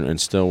region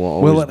and still will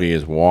always be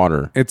is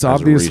water. It's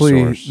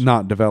obviously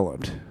not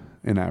developed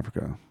in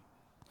Africa.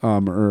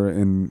 Or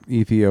in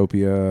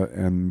Ethiopia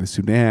and the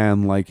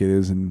Sudan like it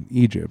is in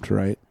Egypt,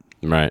 right?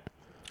 Right.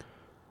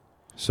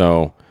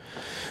 So,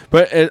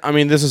 but I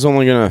mean, this is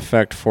only going to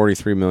affect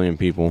 43 million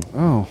people.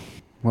 Oh,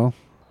 well,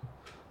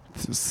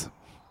 this is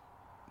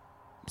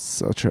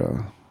such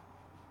a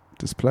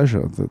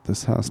displeasure that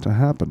this has to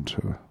happen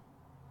to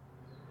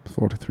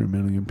 43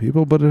 million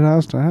people, but it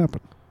has to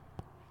happen.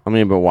 I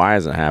mean, but why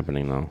is it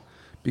happening though?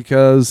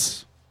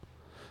 Because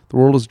the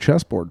world is a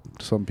chessboard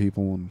to some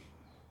people, and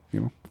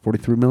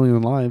 43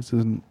 million lives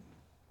isn't.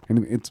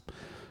 It's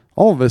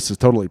all of this is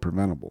totally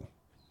preventable,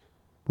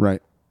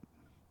 right?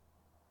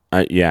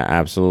 Yeah,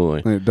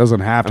 absolutely. It doesn't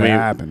have to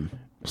happen.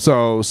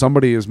 So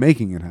somebody is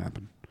making it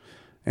happen,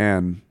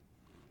 and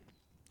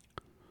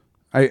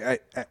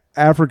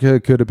Africa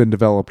could have been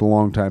developed a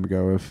long time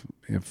ago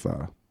if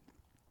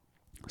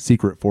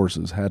secret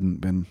forces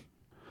hadn't been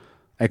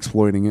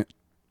exploiting it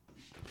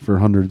for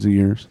hundreds of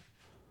years,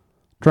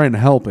 trying to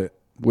help it,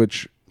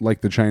 which like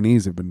the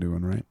Chinese have been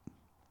doing, right?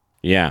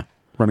 Yeah.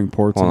 running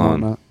ports Hold and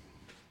on. whatnot.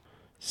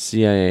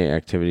 CIA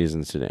activities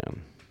in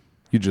Sudan.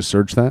 You just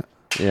searched that?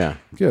 Yeah.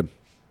 Good.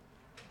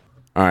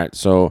 All right,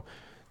 so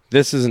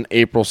this is an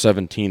April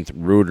 17th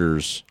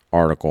Reuters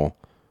article.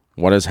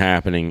 What is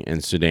happening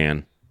in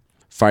Sudan?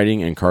 Fighting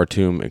in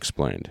Khartoum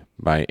explained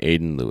by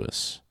Aidan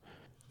Lewis.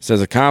 It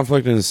says a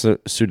conflict in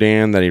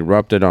Sudan that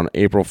erupted on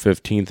April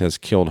 15th has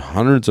killed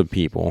hundreds of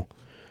people,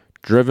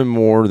 driven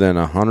more than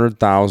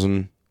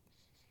 100,000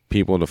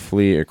 people to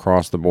flee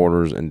across the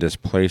borders, and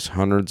displaced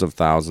hundreds of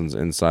thousands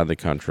inside the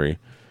country,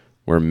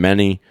 where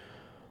many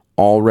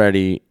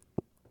already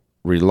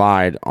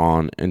relied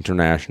on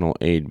international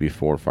aid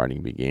before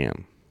fighting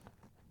began.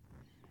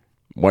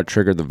 What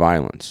triggered the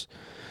violence?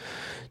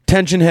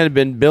 Tension had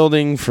been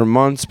building for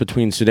months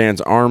between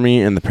Sudan's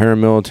army and the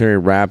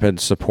paramilitary rapid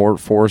support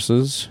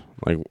forces,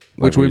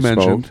 which we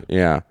mentioned.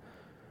 Yeah.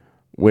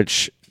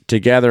 Which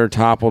together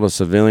toppled a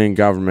civilian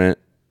government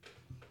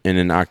in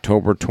an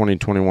October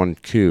 2021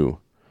 coup.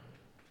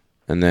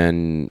 And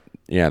then,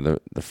 the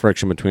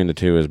friction between the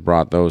two has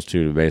brought those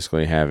two to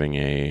basically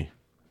having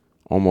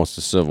almost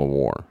a civil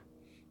war.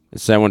 It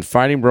said when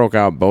fighting broke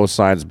out, both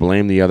sides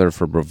blamed the other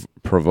for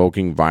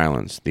provoking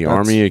violence. The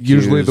army accused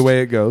usually the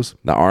way it goes.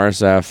 The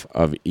RSF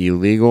of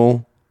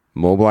illegal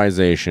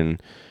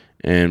mobilization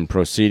in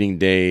preceding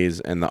days,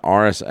 and the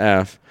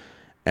RSF,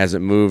 as it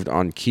moved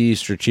on key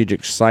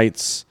strategic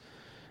sites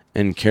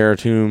in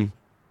Khartoum,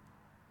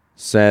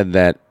 said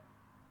that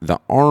the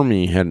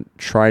army had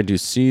tried to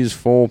seize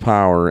full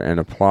power in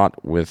a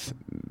plot with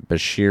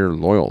Bashir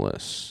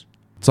loyalists.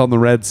 It's on the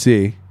Red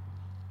Sea,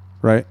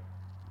 right?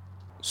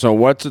 So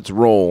what's its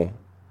role?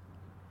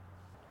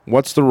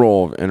 What's the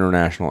role of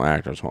international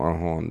actors?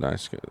 Hold on,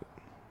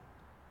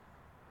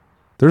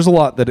 There's a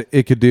lot that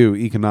it could do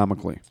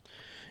economically.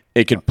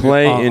 It could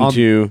play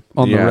into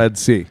the Red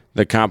Sea,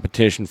 the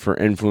competition for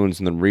influence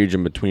in the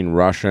region between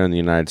Russia and the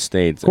United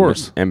States, of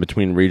course, and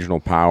between regional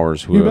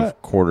powers who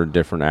have courted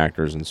different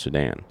actors in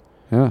Sudan.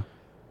 Yeah.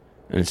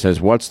 And it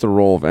says, what's the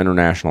role of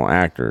international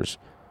actors?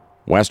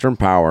 Western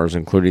powers,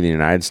 including the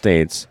United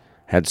States,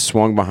 had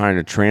swung behind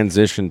a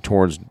transition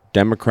towards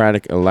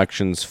democratic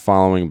elections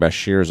following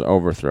Bashir's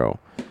overthrow.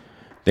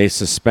 They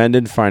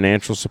suspended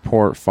financial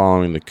support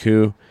following the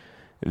coup,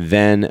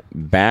 then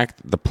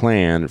backed the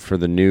plan for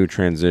the new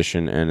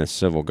transition and a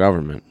civil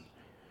government.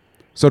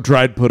 So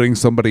tried putting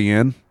somebody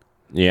in?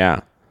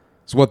 Yeah.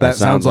 That's what that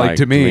sounds like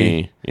to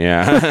me.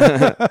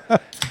 Yeah.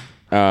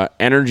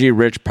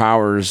 Energy-rich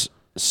powers,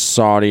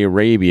 Saudi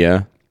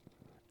Arabia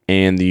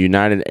and the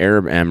United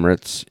Arab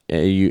Emirates,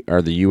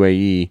 or the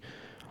UAE,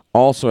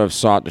 also have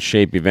sought to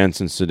shape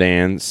events in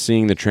Sudan,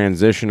 seeing the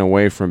transition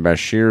away from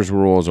Bashir's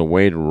rule as a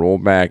way to roll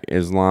back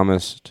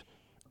Islamist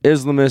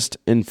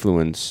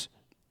influence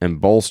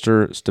and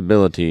bolster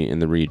stability in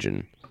the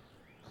region.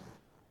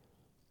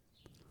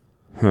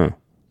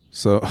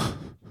 So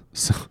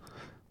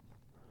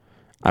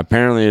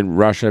apparently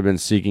Russia had been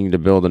seeking to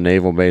build a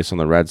naval base on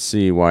the Red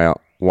Sea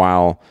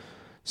while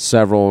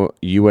several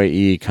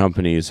UAE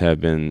companies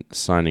have been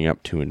signing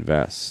up to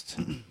invest.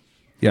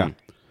 Yeah.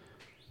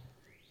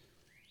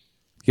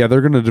 Yeah,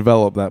 they're going to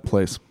develop that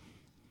place.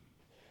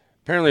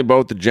 Apparently,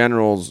 both the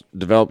generals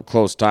developed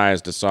close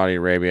ties to Saudi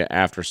Arabia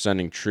after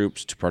sending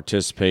troops to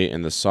participate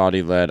in the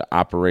Saudi-led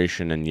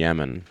operation in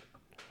Yemen.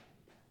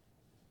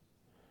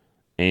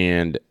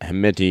 And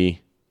Hemeti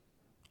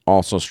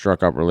also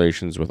struck up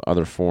relations with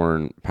other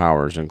foreign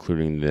powers,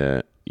 including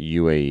the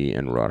UAE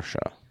and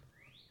Russia.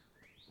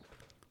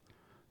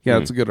 Yeah,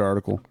 it's a good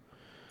article.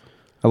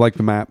 I like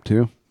the map,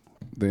 too.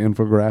 The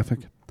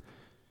infographic.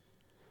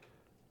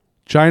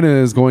 China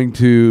is going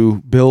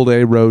to build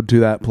a road to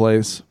that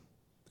place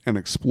and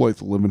exploit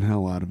the living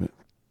hell out of it.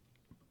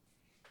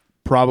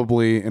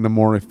 Probably in a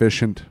more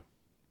efficient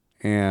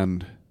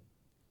and,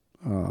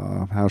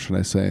 how should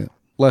I say it,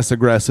 less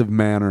aggressive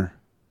manner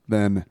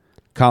than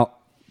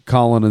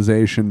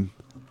colonization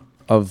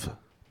of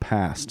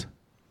past.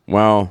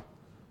 Well,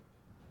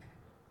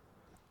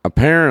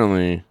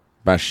 apparently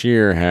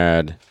Bashir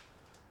had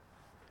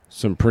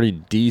some pretty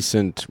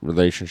decent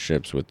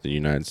relationships with the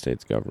United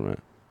States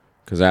government.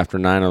 Because after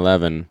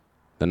 9/11,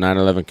 the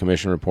 9/11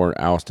 Commission report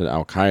ousted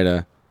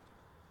Al-Qaeda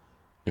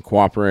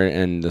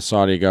and the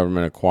Saudi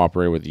government had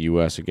cooperated with the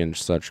U.S.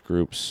 against such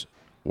groups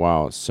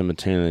while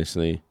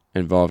simultaneously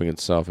involving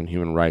itself in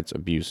human rights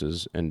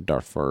abuses in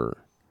Darfur.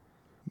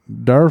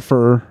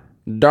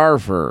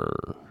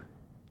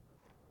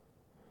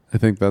 I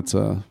think that's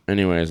a...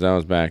 Anyways, that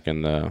was back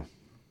in the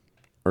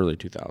early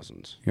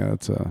 2000s. Yeah,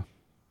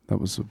 that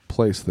was a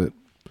place that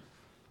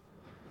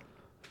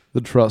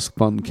the trust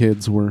fund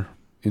kids were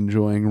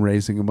enjoying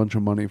raising a bunch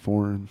of money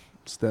for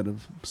instead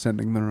of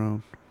sending their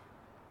own,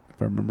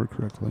 if I remember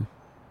correctly.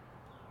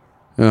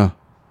 Yeah.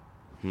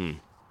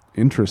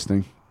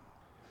 Interesting.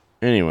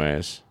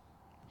 Anyways,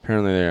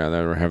 apparently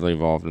they were heavily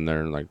involved in there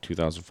in like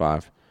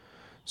 2005.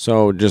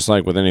 So just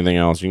like with anything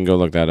else, you can go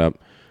look that up.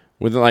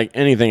 With like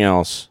anything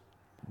else,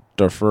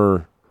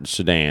 Darfur,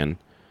 Sudan,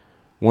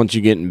 once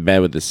you get in bed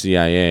with the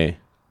CIA,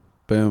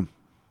 boom.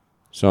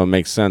 So it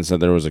makes sense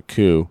that there was a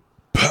coup.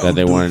 that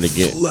they wanted to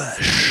get,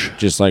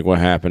 just like what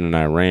happened in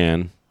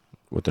Iran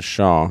with the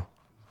Shah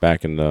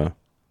back in the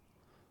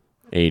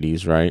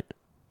 80s, right?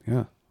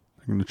 Yeah.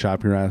 They're going to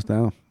chop your ass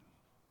down.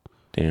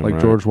 Damn like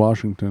right. George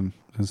Washington,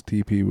 as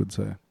TP would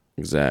say.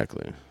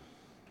 Exactly.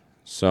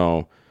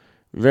 So,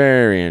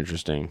 very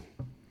interesting.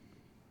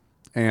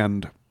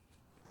 And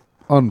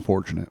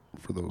unfortunate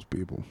for those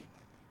people.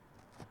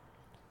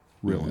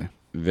 Really.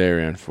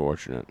 Very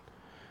unfortunate.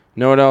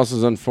 Know what else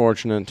is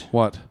unfortunate?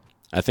 What?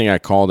 I think I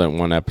called it in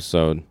one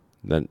episode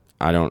that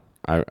I don't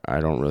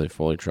really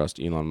fully trust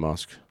Elon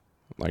Musk.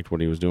 Liked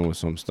what he was doing with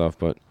some stuff,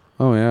 but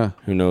oh yeah,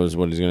 who knows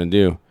what he's going to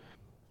do.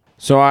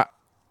 So I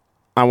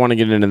want to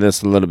get into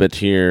this a little bit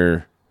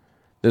here.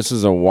 This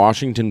is a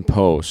Washington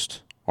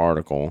Post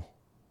article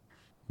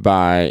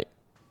by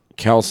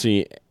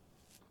Kelsey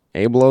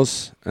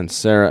Ablos and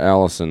Sarah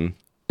Ellison.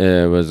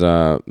 It was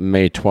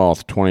May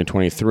 12th,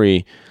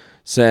 2023,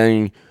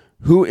 saying,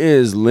 who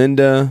is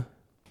Linda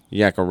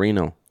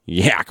Yaccarino?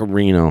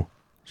 Yaccarino.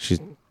 She's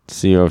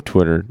CEO of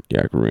Twitter.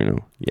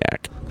 Yaccarino.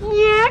 Yak.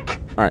 Yak.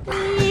 All right.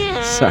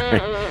 Sorry.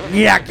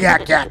 Yak,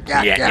 yak, yak,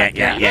 yak, yak,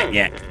 yak, yak,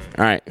 yak.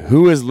 All right.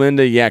 Who is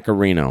Linda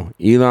Yaccarino?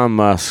 Elon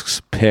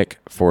Musk's pick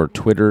for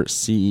Twitter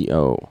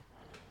CEO.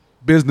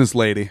 Business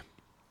lady.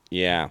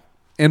 Yeah.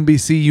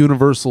 NBC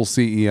Universal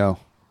CEO.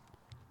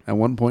 At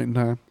one point in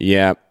time.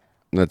 Yep.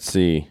 Let's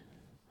see.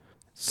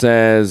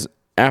 Says,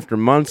 after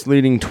months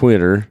leading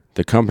Twitter,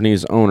 the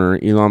company's owner,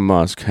 Elon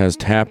Musk, has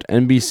tapped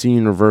NBC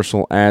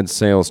Universal ad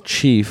sales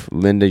chief,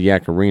 Linda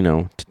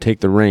Yaccarino, to take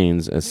the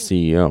reins as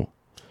CEO.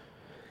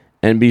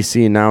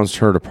 NBC announced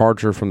her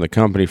departure from the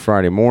company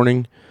Friday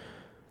morning.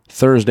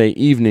 Thursday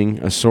evening,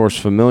 a source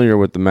familiar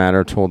with the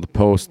matter told the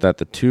Post that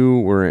the two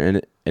were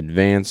in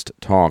advanced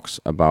talks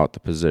about the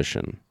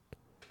position.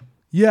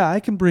 Yeah, I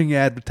can bring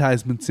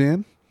advertisements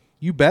in.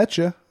 You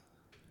betcha.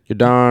 You're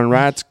darn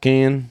right,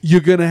 can.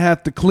 You're going to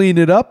have to clean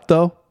it up,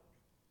 though.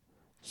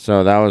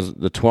 So that was,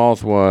 the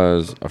 12th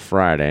was a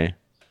Friday.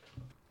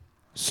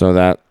 So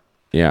that,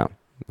 yeah,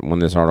 when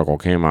this article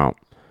came out.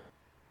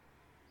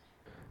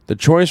 The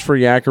choice for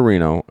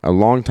Yaccarino, a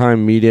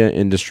longtime media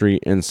industry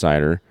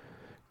insider,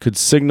 could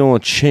signal a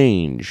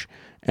change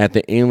at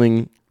the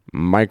ailing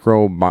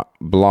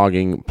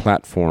micro-blogging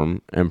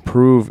platform and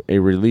prove a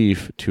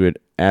relief to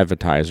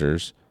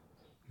advertisers,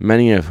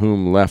 many of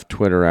whom left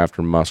Twitter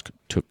after Musk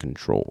took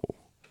control.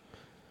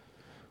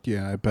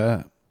 Yeah, I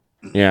bet.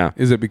 Yeah.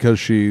 Is it because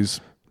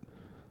she's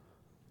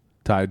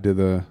tied to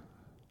the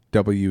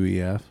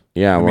WEF?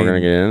 Yeah, we're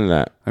going to get into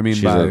that. I mean,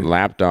 she's a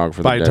lapdog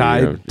for the WEF. By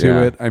tied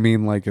to it, I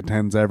mean, like,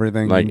 attends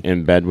everything. Like,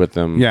 in bed with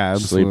them, yeah,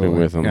 sleeping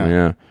with them,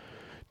 yeah.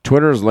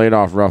 Twitter has laid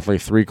off roughly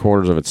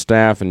 3/4 of its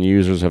staff, and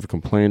users have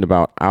complained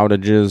about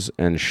outages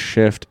and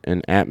shift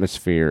in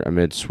atmosphere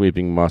amid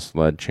sweeping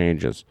Musk-led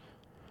changes.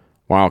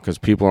 Wow, because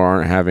people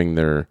aren't having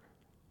their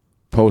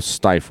posts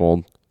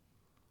stifled.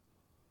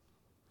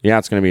 Yeah,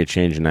 it's going to be a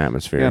change in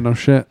atmosphere. Yeah, no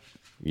shit.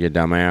 You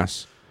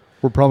dumbass.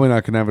 We're probably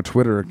not going to have a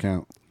Twitter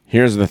account.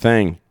 Here's the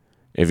thing.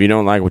 If you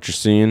don't like what you're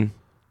seeing,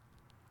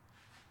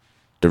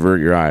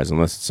 divert your eyes,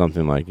 unless it's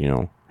something like,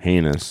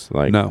 heinous,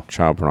 like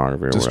child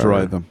pornography or Destroy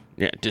whatever. them.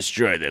 Yeah,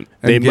 destroy them.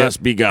 They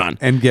must be gone.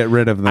 And get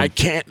rid of them. I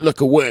can't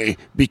look away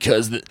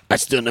because I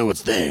still know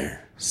it's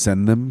there.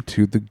 Send them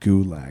to the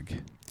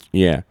gulag.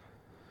 Yeah.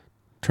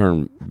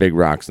 Turn big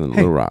rocks into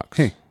little rocks.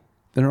 Hey,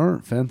 there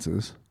aren't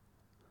fences.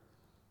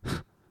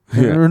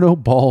 There are no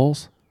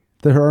balls.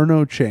 There are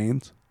no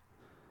chains.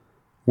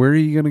 Where are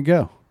you going to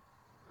go?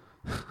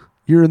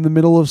 You're in the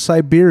middle of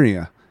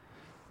Siberia.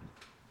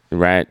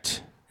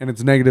 Right. And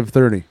it's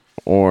 -30.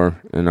 Or,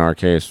 in our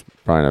case,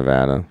 probably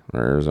Nevada or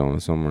Arizona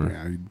somewhere.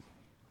 Yeah,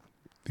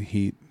 the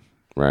heat.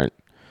 Right.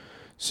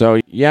 So,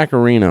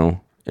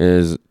 Yaccarino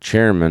is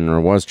chairman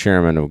or was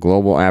chairman of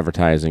global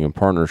advertising and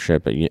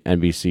partnership at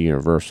NBC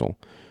Universal,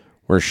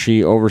 where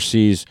she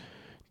oversees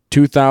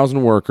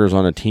 2,000 workers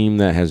on a team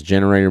that has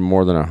generated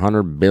more than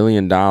 $100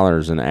 billion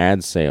in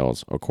ad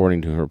sales,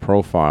 according to her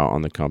profile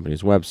on the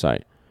company's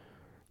website.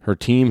 Her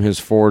team has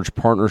forged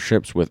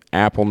partnerships with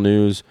Apple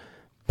News,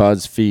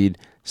 BuzzFeed,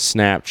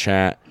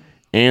 Snapchat,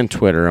 and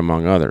Twitter,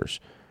 among others.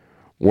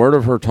 Word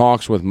of her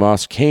talks with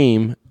Musk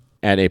came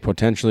at a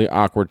potentially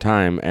awkward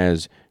time,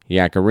 as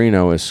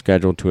Yaccarino is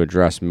scheduled to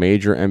address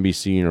major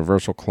NBC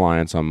Universal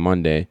clients on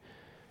Monday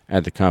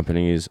at the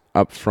company's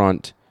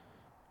Upfront,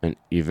 an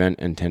event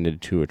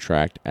intended to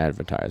attract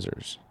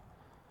advertisers.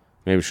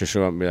 Maybe she'll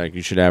show up and be like,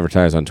 you should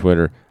advertise on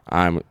Twitter.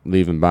 I'm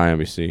leaving by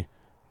NBC.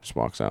 Just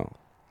walks out.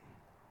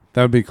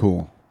 That would be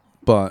cool.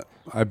 But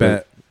I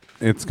bet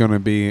it's going to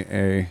be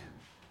a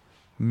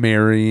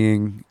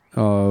marrying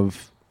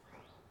of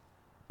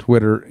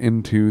Twitter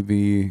into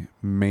the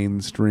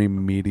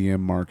mainstream media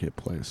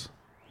marketplace.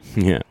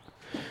 Yeah.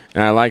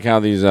 And I like how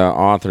these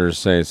authors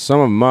say some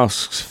of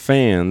Musk's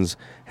fans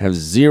have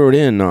zeroed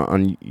in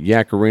on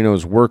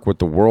Yaccarino's work with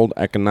the World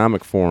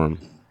Economic Forum,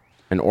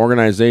 an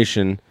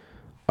organization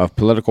of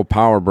political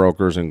power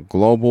brokers and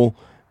global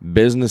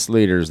business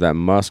leaders that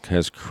Musk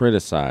has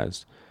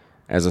criticized,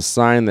 as a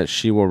sign that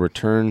she will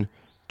return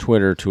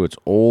Twitter to its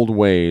old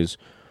ways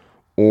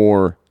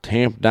or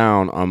tamp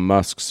down on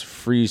Musk's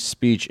free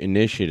speech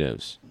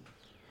initiatives.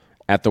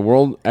 At the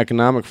World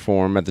Economic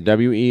Forum at the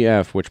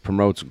WEF, which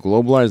promotes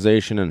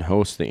globalization and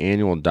hosts the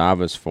annual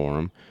Davos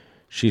Forum,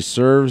 she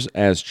serves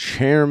as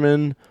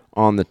chairman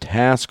on the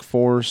task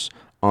force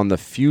on the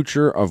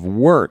future of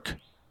work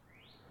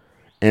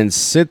and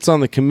sits on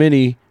the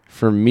committee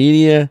for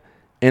media,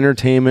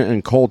 entertainment,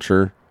 and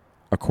culture,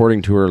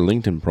 according to her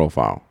LinkedIn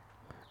profile.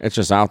 It's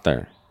just out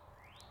there.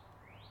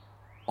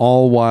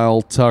 All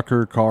while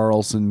Tucker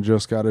Carlson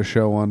just got a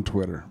show on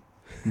Twitter.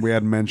 We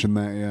hadn't mentioned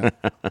that yet.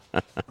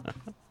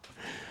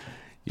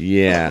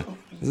 Yeah,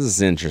 this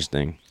is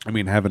interesting. I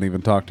mean, haven't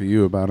even talked to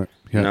you about it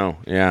yet. No,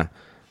 yeah.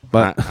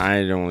 But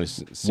I'd only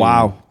seen...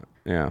 Wow.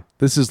 Yeah.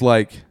 This is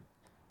like,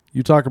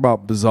 you talk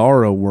about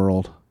bizarro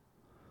world.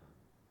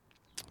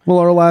 Well,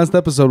 our last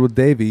episode with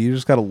Davey, you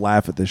just got to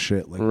laugh at this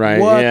shit. Like, right,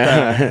 what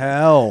yeah. the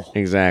hell?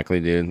 Exactly,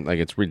 dude. Like,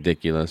 it's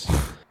ridiculous.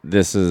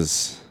 This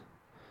is...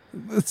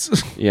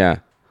 yeah.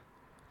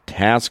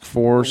 Task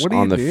Force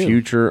on the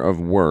Future of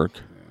Work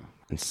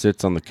and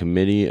sits on the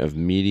Committee of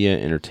Media,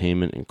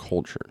 Entertainment, and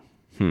Culture.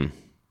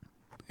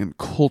 And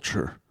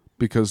culture.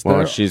 Because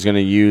she's going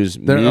to use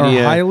there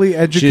media. Are highly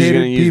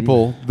educated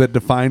people that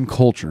define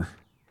culture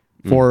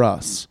for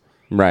us.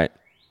 Right.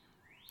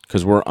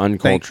 Because we're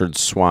uncultured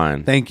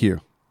swine. Thank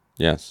you.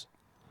 Yes.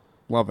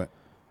 Love it.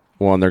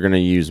 Well, and they're going to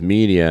use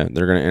media.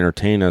 They're going to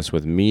entertain us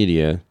with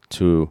media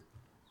to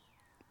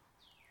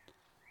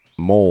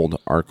mold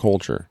our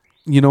culture.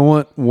 You know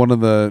what one of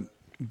the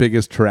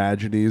biggest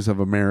tragedies of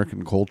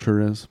American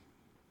culture is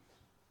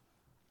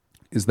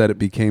that it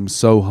became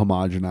so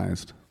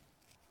homogenized.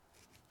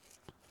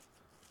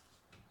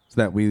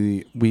 That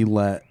we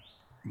let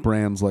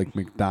brands like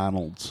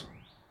McDonald's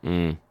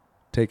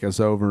take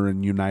us over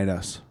and unite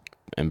us.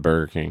 And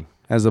Burger King.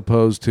 As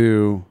opposed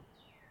to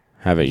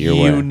have it your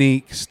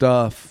unique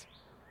stuff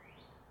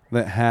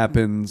that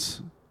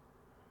happens,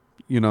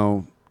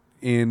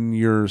 in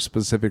your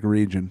specific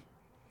region.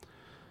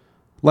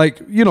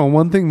 Like,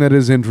 one thing that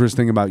is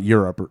interesting about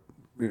Europe,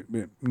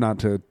 not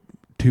to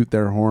toot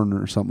their horn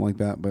or something like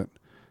that, but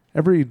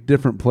every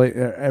different place,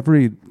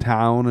 every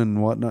town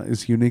and whatnot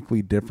is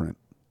uniquely different.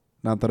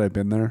 Not that I've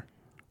been there.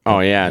 Oh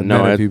yeah,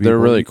 no, they're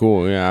really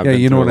cool. Yeah, I've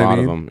been through a lot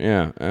of them.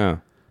 Yeah, yeah.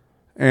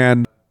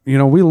 And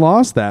we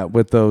lost that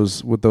with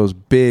those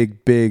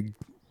big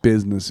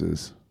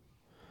businesses,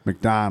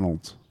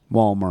 McDonald's,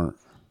 Walmart.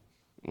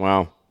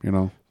 Wow.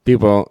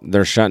 People,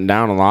 they're shutting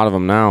down a lot of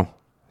them now.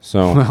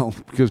 So well,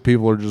 because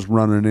people are just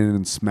running in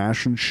and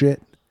smashing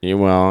shit. Yeah,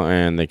 well,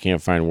 and they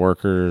can't find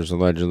workers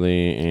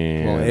allegedly,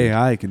 and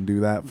AI can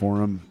do that for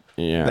them.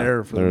 Yeah,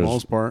 there for the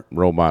most part.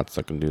 Robots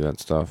that can do that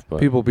stuff.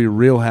 But people will be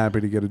real happy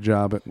to get a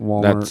job at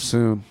Walmart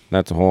soon.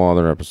 That's a whole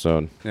other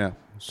episode. Yeah.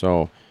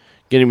 So,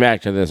 getting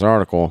back to this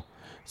article,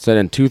 it said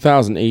in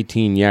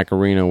 2018,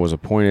 Yacarino was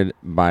appointed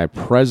by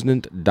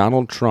President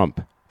Donald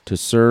Trump to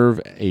serve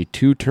a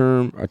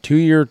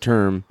 2-year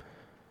term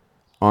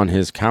on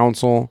his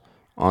council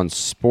on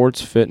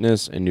sports,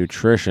 fitness, and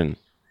nutrition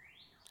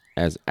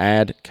as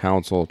ad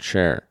council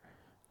chair.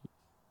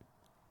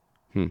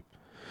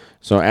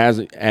 So as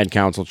ad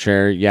council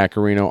chair,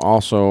 Yacarino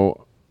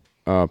also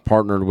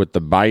partnered with the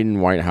Biden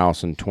White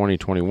House in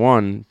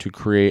 2021 to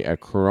create a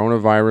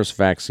coronavirus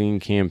vaccine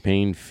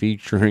campaign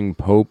featuring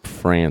Pope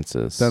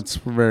Francis. That's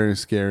very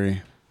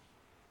scary.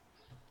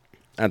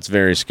 That's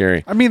very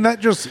scary. I mean,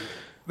 that's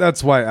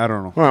why, I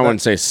don't know. Well, I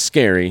wouldn't say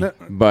scary,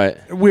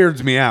 but... It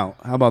weirds me out.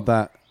 How about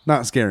that?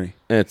 Not scary.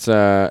 It's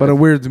but it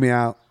weirds me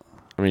out.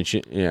 I mean,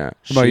 How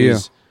about you?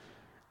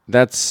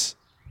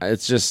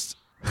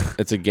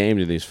 It's a game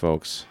to these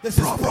folks. This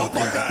is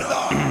propaganda.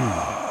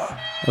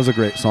 That was a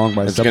great song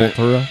by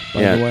Sepultura,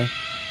 by the way.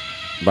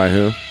 By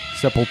who?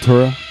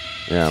 Sepultura.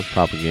 Yeah,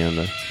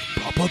 propaganda.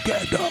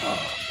 Propaganda.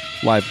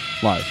 Live.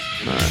 All right.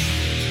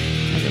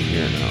 I can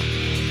hear it now.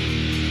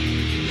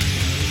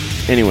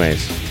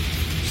 Anyways,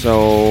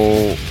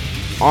 so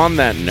on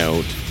that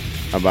note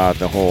about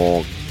the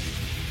whole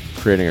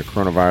creating a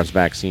coronavirus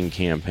vaccine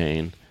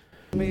campaign.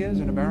 Is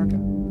in America.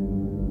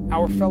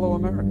 Our fellow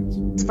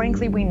Americans.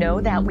 Frankly, we know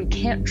that we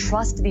can't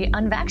trust the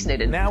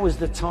unvaccinated. Now is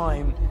the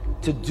time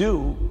to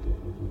do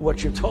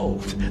what you're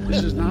told.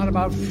 This is not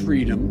about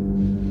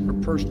freedom or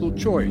personal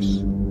choice.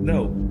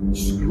 No,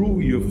 screw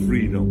your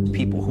freedom.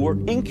 People who are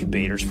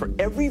incubators for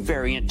every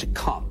variant to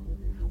come,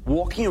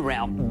 walking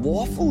around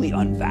lawfully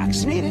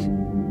unvaccinated?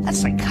 That's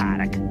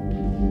psychotic.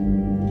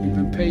 We've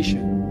been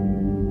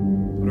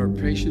patient, but our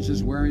patience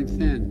is wearing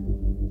thin.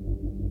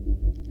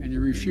 And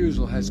your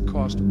refusal has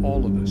cost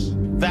all of us.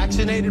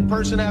 Vaccinated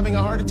person having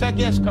a heart attack?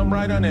 Yes, come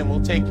right on in.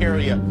 We'll take care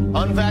of you.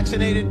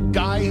 Unvaccinated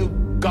guy who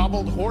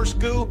gobbled horse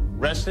goo?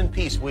 Rest in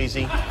peace,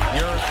 Wheezy.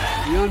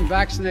 The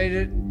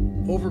unvaccinated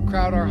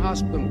overcrowd our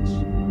hospitals.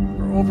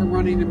 We're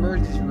overrunning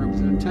emergency rooms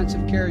and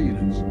intensive care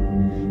units,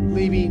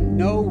 leaving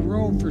no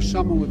room for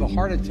someone with a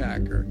heart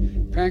attack or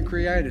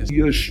pancreatitis.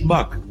 You're a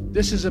schmuck.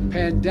 This is a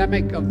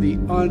pandemic of the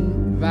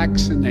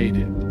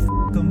unvaccinated.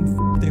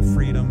 Their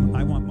freedom.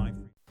 I want my.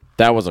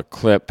 That was a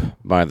clip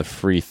by the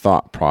Free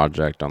Thought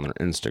Project on their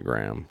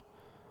Instagram.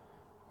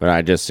 But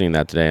I just seen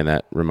that today, and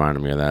that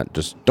reminded me of that.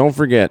 Just don't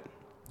forget.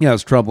 Yeah,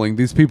 it's troubling.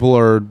 These people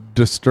are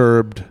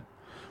disturbed.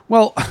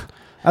 Well,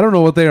 I don't know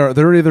what they are.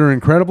 They're either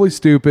incredibly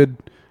stupid,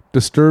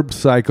 disturbed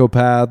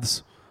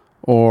psychopaths,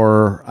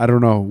 or I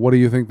don't know. What do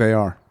you think they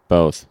are?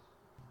 Both.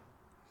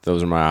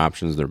 Those are my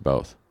options. They're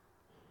both.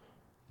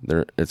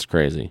 It's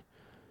crazy.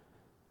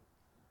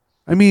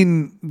 I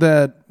mean,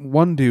 that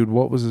one dude,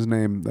 what was his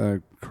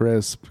name?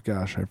 Chris,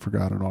 gosh, I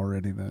forgot it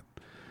already. That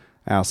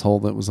asshole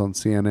that was on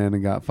CNN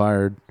and got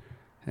fired.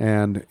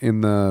 And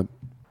in the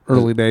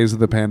early days of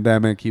the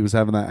pandemic, he was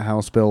having that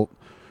house built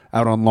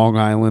out on Long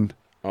Island.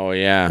 Oh,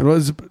 yeah. It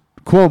was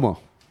Cuomo.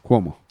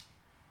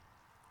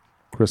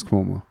 Chris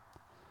Cuomo.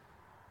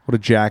 What a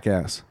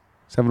jackass.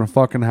 He's having a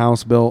fucking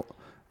house built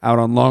out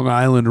on Long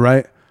Island,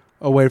 right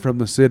away from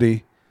the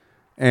city.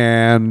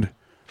 And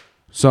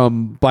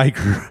some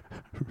biker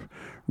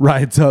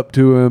rides up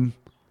to him,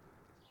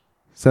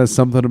 says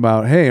something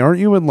about, hey, aren't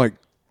you in like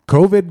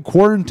COVID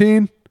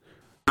quarantine?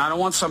 I don't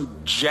want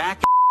some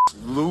jack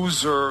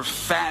loser,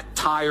 fat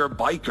tire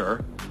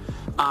biker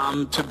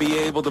to be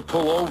able to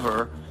pull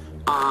over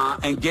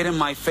and get in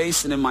my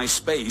face and in my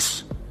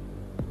space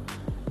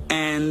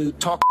and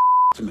talk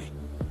to me.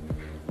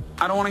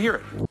 I don't want to hear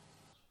it.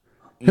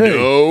 Hey,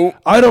 no.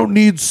 I don't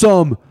need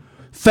some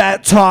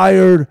fat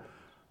tired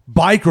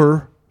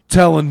biker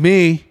telling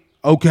me,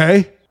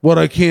 okay, what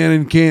I can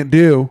and can't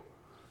do.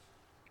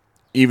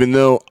 Even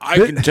though I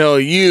can tell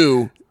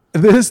you.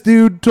 This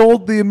dude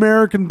told the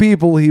American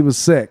people he was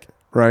sick,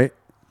 right?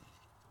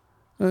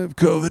 I have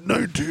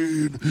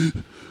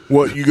COVID-19.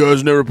 What, you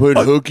guys never played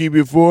hooky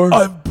before?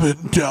 I've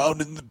been down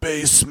in the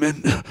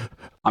basement.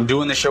 I'm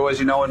doing the show, as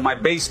you know, in my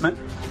basement,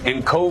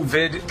 in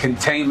COVID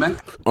containment.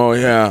 Oh,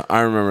 yeah,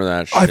 I remember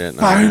that shit. I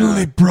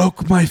finally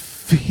broke my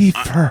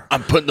fever.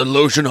 I'm putting the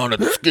lotion on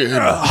its skin.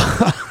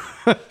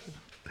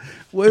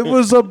 Well, it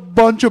was a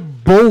bunch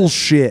of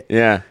bullshit.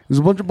 Yeah. It was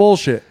a bunch of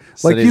bullshit.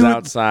 Like he's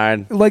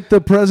outside. Like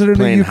the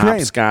president of Ukraine. Playing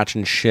hopscotch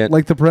and shit.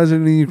 Like the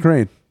president of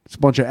Ukraine. It's a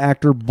bunch of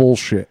actor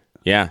bullshit.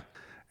 Yeah.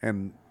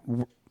 And,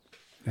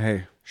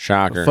 hey.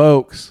 Shocker.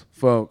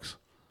 Folks,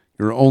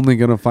 you're only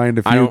going to find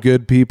a few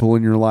good people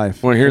in your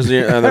life. Well, here's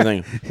the other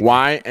thing.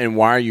 Why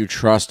are you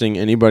trusting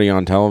anybody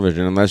on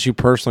television unless you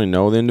personally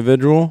know the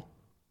individual?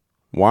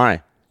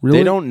 Why? Really?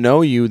 They don't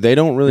know you. They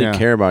don't really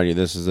care about you.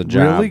 This is a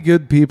job. Really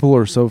good people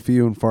are so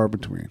few and far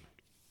between.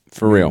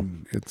 For real.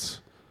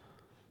 It's...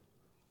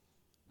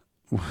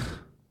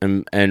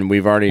 And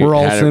we've already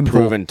had it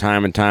proven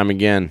time and time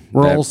again.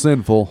 We're all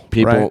sinful.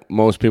 Right?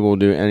 Most people will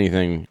do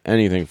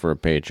anything for a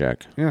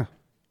paycheck. Yeah.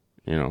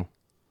 You know.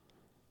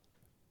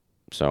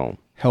 So.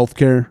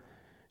 Healthcare.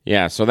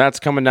 Yeah, so that's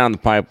coming down the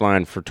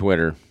pipeline for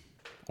Twitter.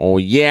 Oh,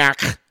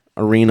 Yak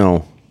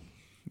Areno.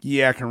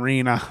 Yak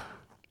Arena.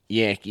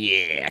 Yak.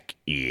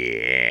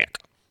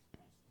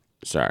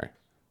 Sorry.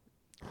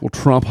 Well,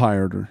 Trump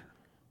hired her.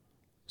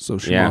 So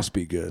she must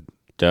be good.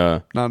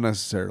 Duh. Not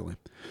necessarily.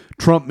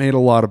 Trump made a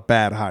lot of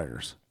bad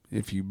hires,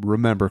 if you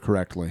remember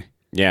correctly.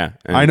 Yeah.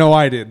 I know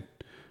I did,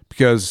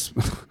 because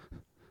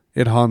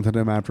it haunted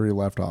him after he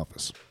left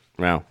office.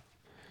 Well,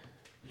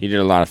 he did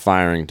a lot of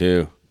firing,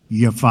 too.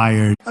 You're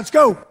fired. Let's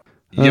go.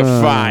 You're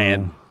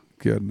fired.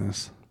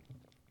 Goodness.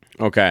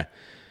 Okay.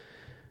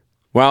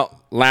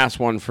 Well, last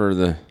one for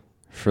the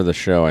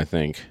show, I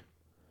think.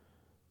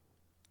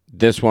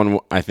 This one,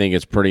 I think,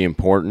 is pretty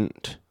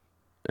important,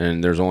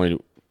 and there's only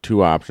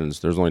two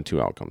options. There's only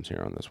two outcomes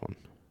here on this one.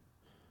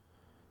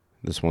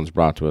 This one's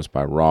brought to us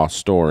by Raw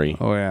Story.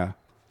 Oh, yeah.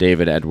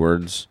 David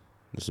Edwards.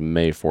 This is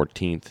May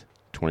 14th,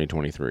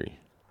 2023.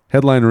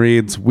 Headline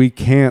reads, "We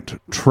can't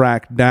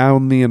track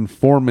down the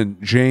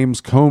informant.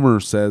 James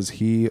Comer says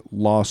he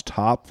lost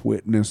top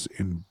witness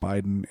in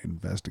Biden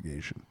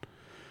investigation."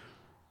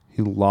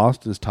 He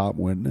lost his top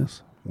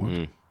witness?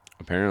 What?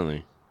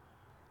 Apparently.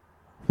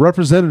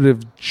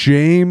 Representative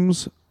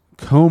James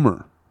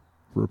Comer,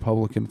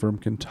 Republican from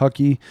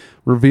Kentucky,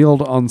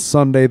 revealed on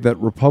Sunday that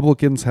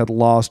Republicans had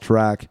lost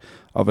track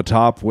of a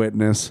top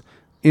witness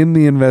in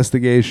the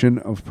investigation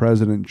of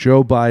President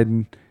Joe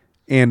Biden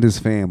and his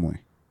family.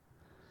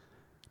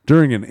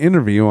 During an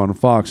interview on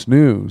Fox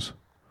News,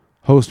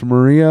 host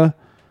Maria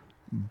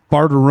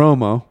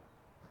Bartiromo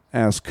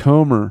asked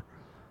Comer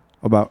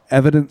about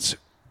evidence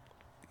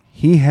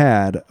he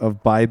had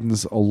of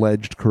Biden's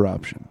alleged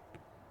corruption.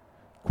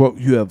 Quote,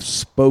 "You have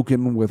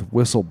spoken with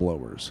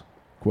whistleblowers,"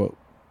 quote,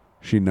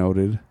 she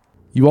noted.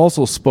 "You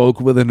also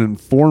spoke with an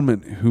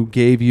informant who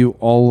gave you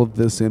all of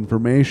this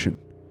information.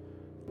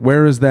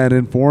 Where is that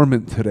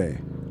informant today?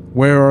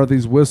 Where are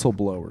these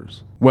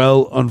whistleblowers?"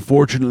 "Well,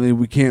 unfortunately,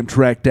 we can't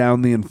track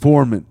down the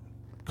informant,"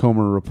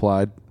 Comer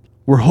replied.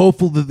 "We're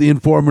hopeful that the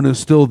informant is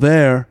still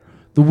there.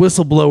 The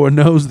whistleblower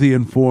knows the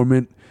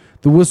informant.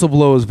 The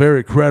whistleblower is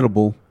very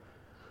credible."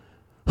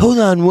 Hold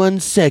on 1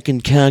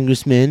 second,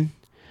 Congressman.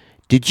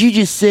 Did you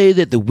just say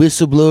that the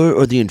whistleblower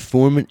or the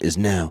informant is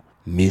now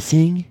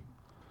missing?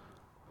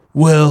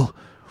 "Well,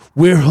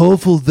 we're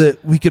hopeful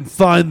that we can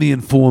find the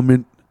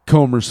informant,"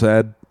 Comer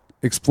said,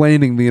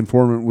 explaining the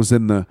informant was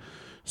in the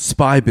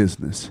spy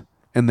business,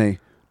 and they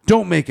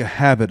don't make a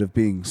habit of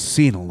being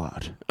seen a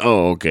lot.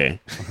 Oh,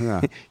 okay.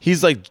 Yeah.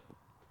 He's like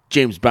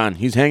James Bond.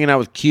 He's hanging out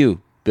with Q,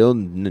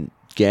 building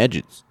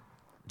gadgets.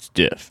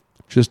 Stiff.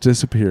 Just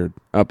disappeared.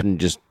 Up and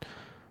just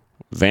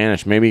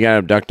vanished. Maybe he got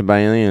abducted by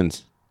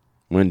aliens.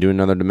 Went into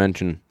another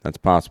dimension. That's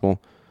possible.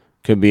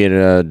 Could be at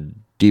a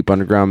deep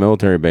underground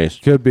military base.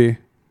 Could be.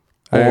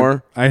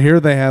 Or I hear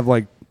they have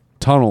like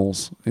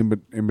tunnels in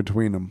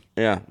between them.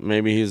 Yeah,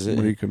 maybe he's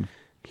can,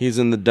 he's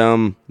in the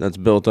dome that's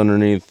built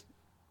underneath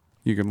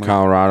you can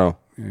Colorado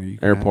you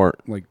can airport,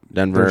 have, like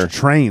Denver. There's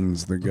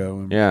trains that go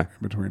in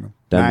between them.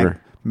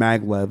 Denver.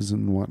 Maglevs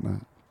and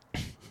whatnot.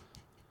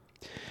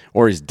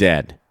 Or he's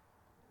dead.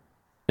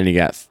 And he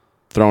got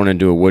thrown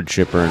into a wood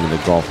chipper into the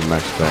Gulf of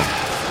Mexico.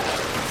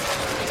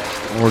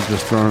 Or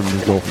just thrown into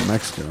the Gulf of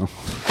Mexico.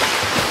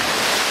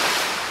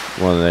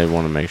 Well, they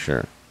want to make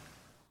sure.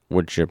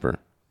 Wood chipper,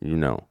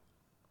 it's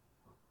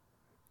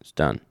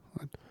done.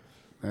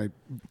 I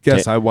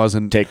guess I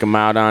wasn't... Take him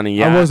out on a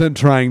yacht. I wasn't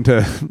trying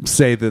to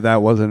say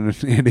that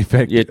wasn't an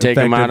effective. You take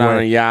him out on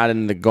a yacht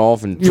in the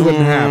Gulf and... You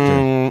wouldn't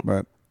have to,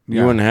 but...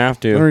 You wouldn't have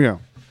to. There we go.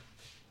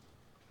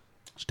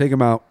 Just take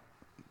him out.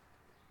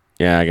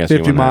 Yeah, I guess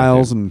 50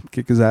 miles and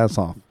kick his ass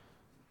off.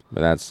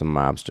 But that's some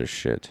mobster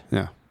shit.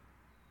 Yeah.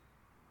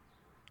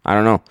 I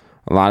don't know.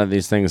 A lot of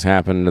these things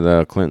happen to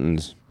the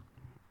Clintons.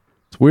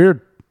 It's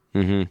weird.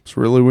 Mm-hmm. It's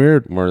really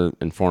weird. Where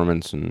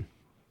informants and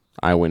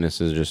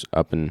eyewitnesses just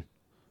up and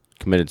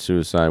committed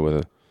suicide with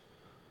a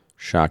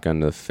shotgun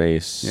to the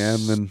face. Yeah,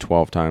 and then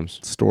 12 times.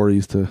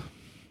 Stories to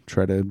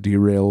try to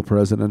derail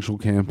presidential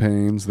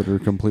campaigns that are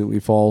completely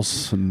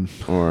false and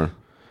or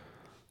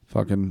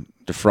fucking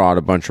defraud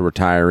a bunch of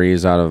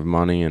retirees out of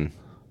money in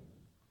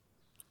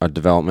a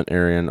development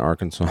area in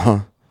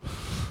Arkansas.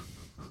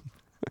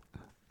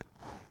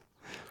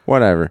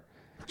 Whatever.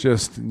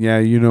 Just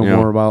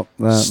more about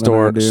that.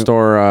 Store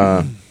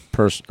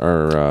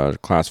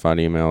classified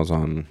emails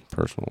on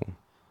personal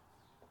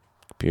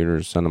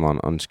computers. Send them on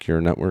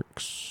unsecure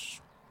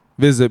networks.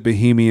 Visit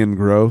Bohemian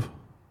Grove.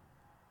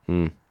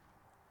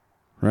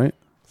 Right?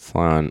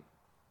 Fly on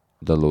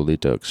the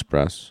Lolita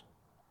Express.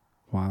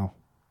 Wow.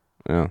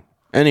 Yeah.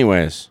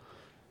 Anyways,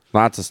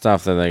 lots of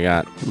stuff that they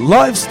got.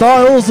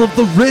 Lifestyles of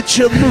the rich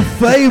and the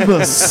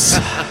famous.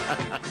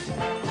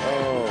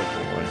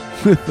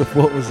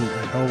 What was it?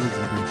 The hell was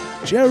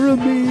it?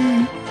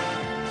 Jeremy.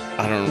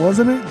 I don't know.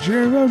 Wasn't it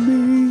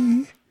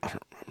Jeremy? I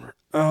don't remember.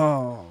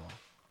 Oh.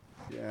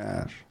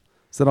 Gosh.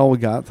 Is that all we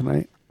got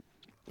tonight?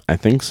 I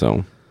think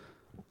so.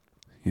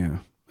 Yeah,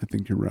 I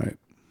think you're right.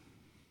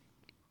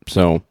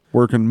 So.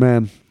 Working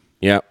men.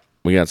 Yep.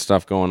 We got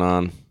stuff going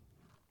on.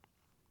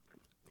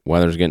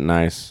 Weather's getting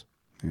nice.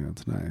 Yeah,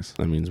 it's nice.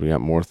 That means we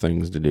got more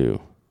things to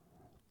do.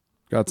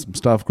 Got some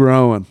stuff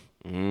growing.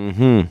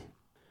 Mm-hmm.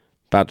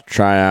 About to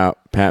try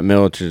out Pat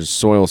Milich's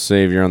Soil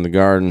Savior on the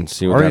garden.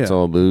 See what that's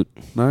all about.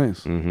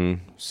 Nice. Mm-hmm.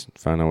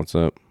 Find out what's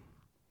up.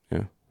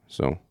 Yeah.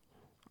 So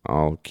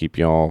I'll keep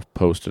y'all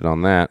posted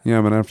on that. Yeah,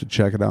 I'm going to have to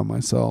check it out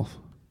myself.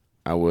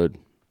 I would.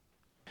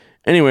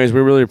 Anyways,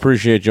 we really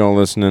appreciate y'all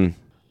listening.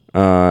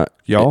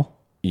 Y'all?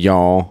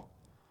 Y'all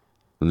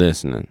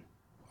listening.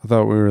 I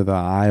thought we were the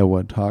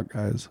Iowa talk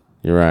guys.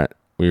 You're right.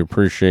 We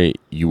appreciate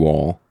you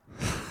all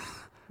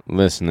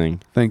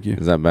listening. Thank you.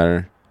 Is that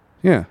better?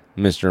 Yeah.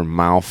 Mr.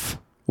 Mouth.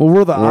 Well,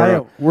 we're the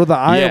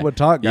Iowa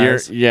talk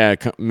guys.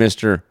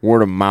 Mr.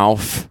 Word of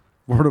Mouth.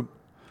 Word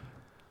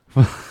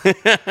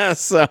of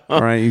So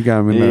all right, you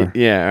got me there.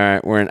 Yeah, all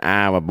right. We're in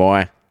Iowa,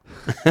 boy.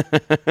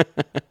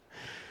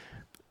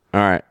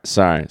 All right,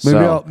 sorry.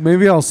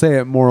 Maybe I'll say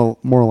it more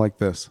like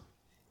this.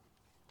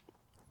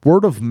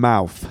 Word of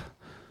mouth.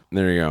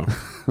 There you go.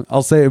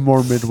 I'll say it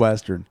more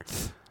Midwestern.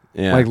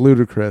 Yeah. Like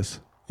ludicrous.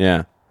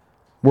 Yeah.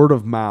 Word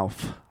of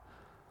mouth.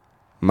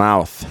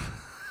 Mouth.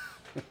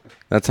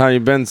 That's how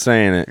you've been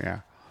saying it.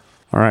 Yeah.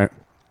 All right.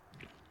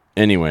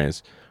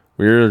 Anyways,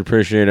 we really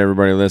appreciate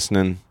everybody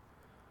listening.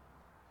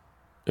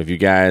 If you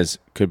guys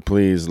could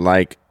please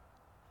like,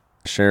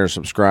 share,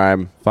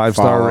 subscribe.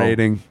 5-star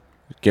rating.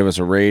 Give us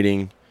a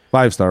rating.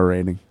 5-star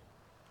rating.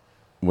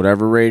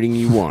 Whatever rating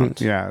you want.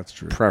 Yeah, that's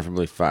true.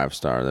 Preferably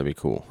 5-star. That'd be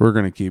cool. We're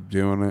going to keep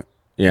doing it.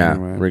 Yeah,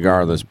 anyway.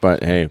 Regardless.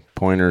 But, hey,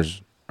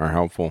 pointers are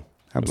helpful.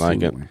 Absolutely.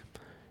 We like it.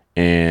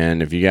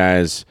 And if you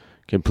guys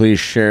could please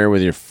share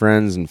with your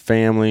friends and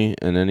family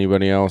and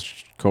anybody else,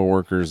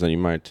 coworkers that you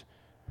might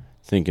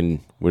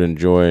thinking would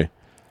enjoy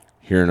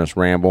hearing us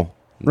ramble.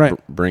 Right.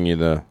 Bring you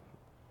the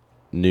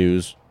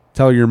news.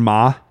 Tell your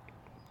ma.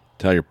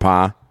 Tell your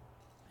pa.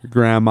 Your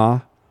grandma.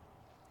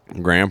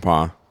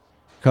 Grandpa.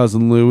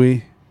 Cousin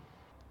Louie.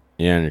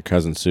 Yeah, and your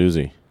cousin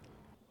Susie.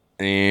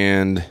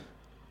 And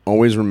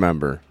always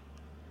remember,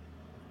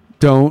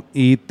 don't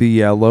eat the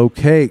yellow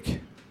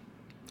cake.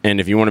 And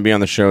if you want to be on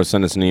the show,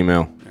 send us an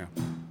email. Yeah.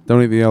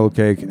 Don't eat the yellow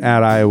cake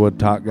at Iowa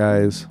Talk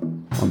Guys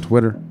on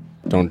Twitter.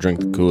 Don't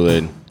drink the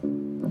Kool-Aid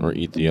or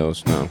eat the yellow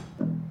snow.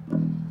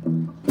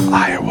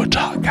 Iowa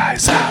Talk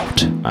Guys out.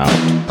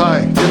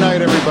 Hi. Good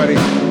night, everybody.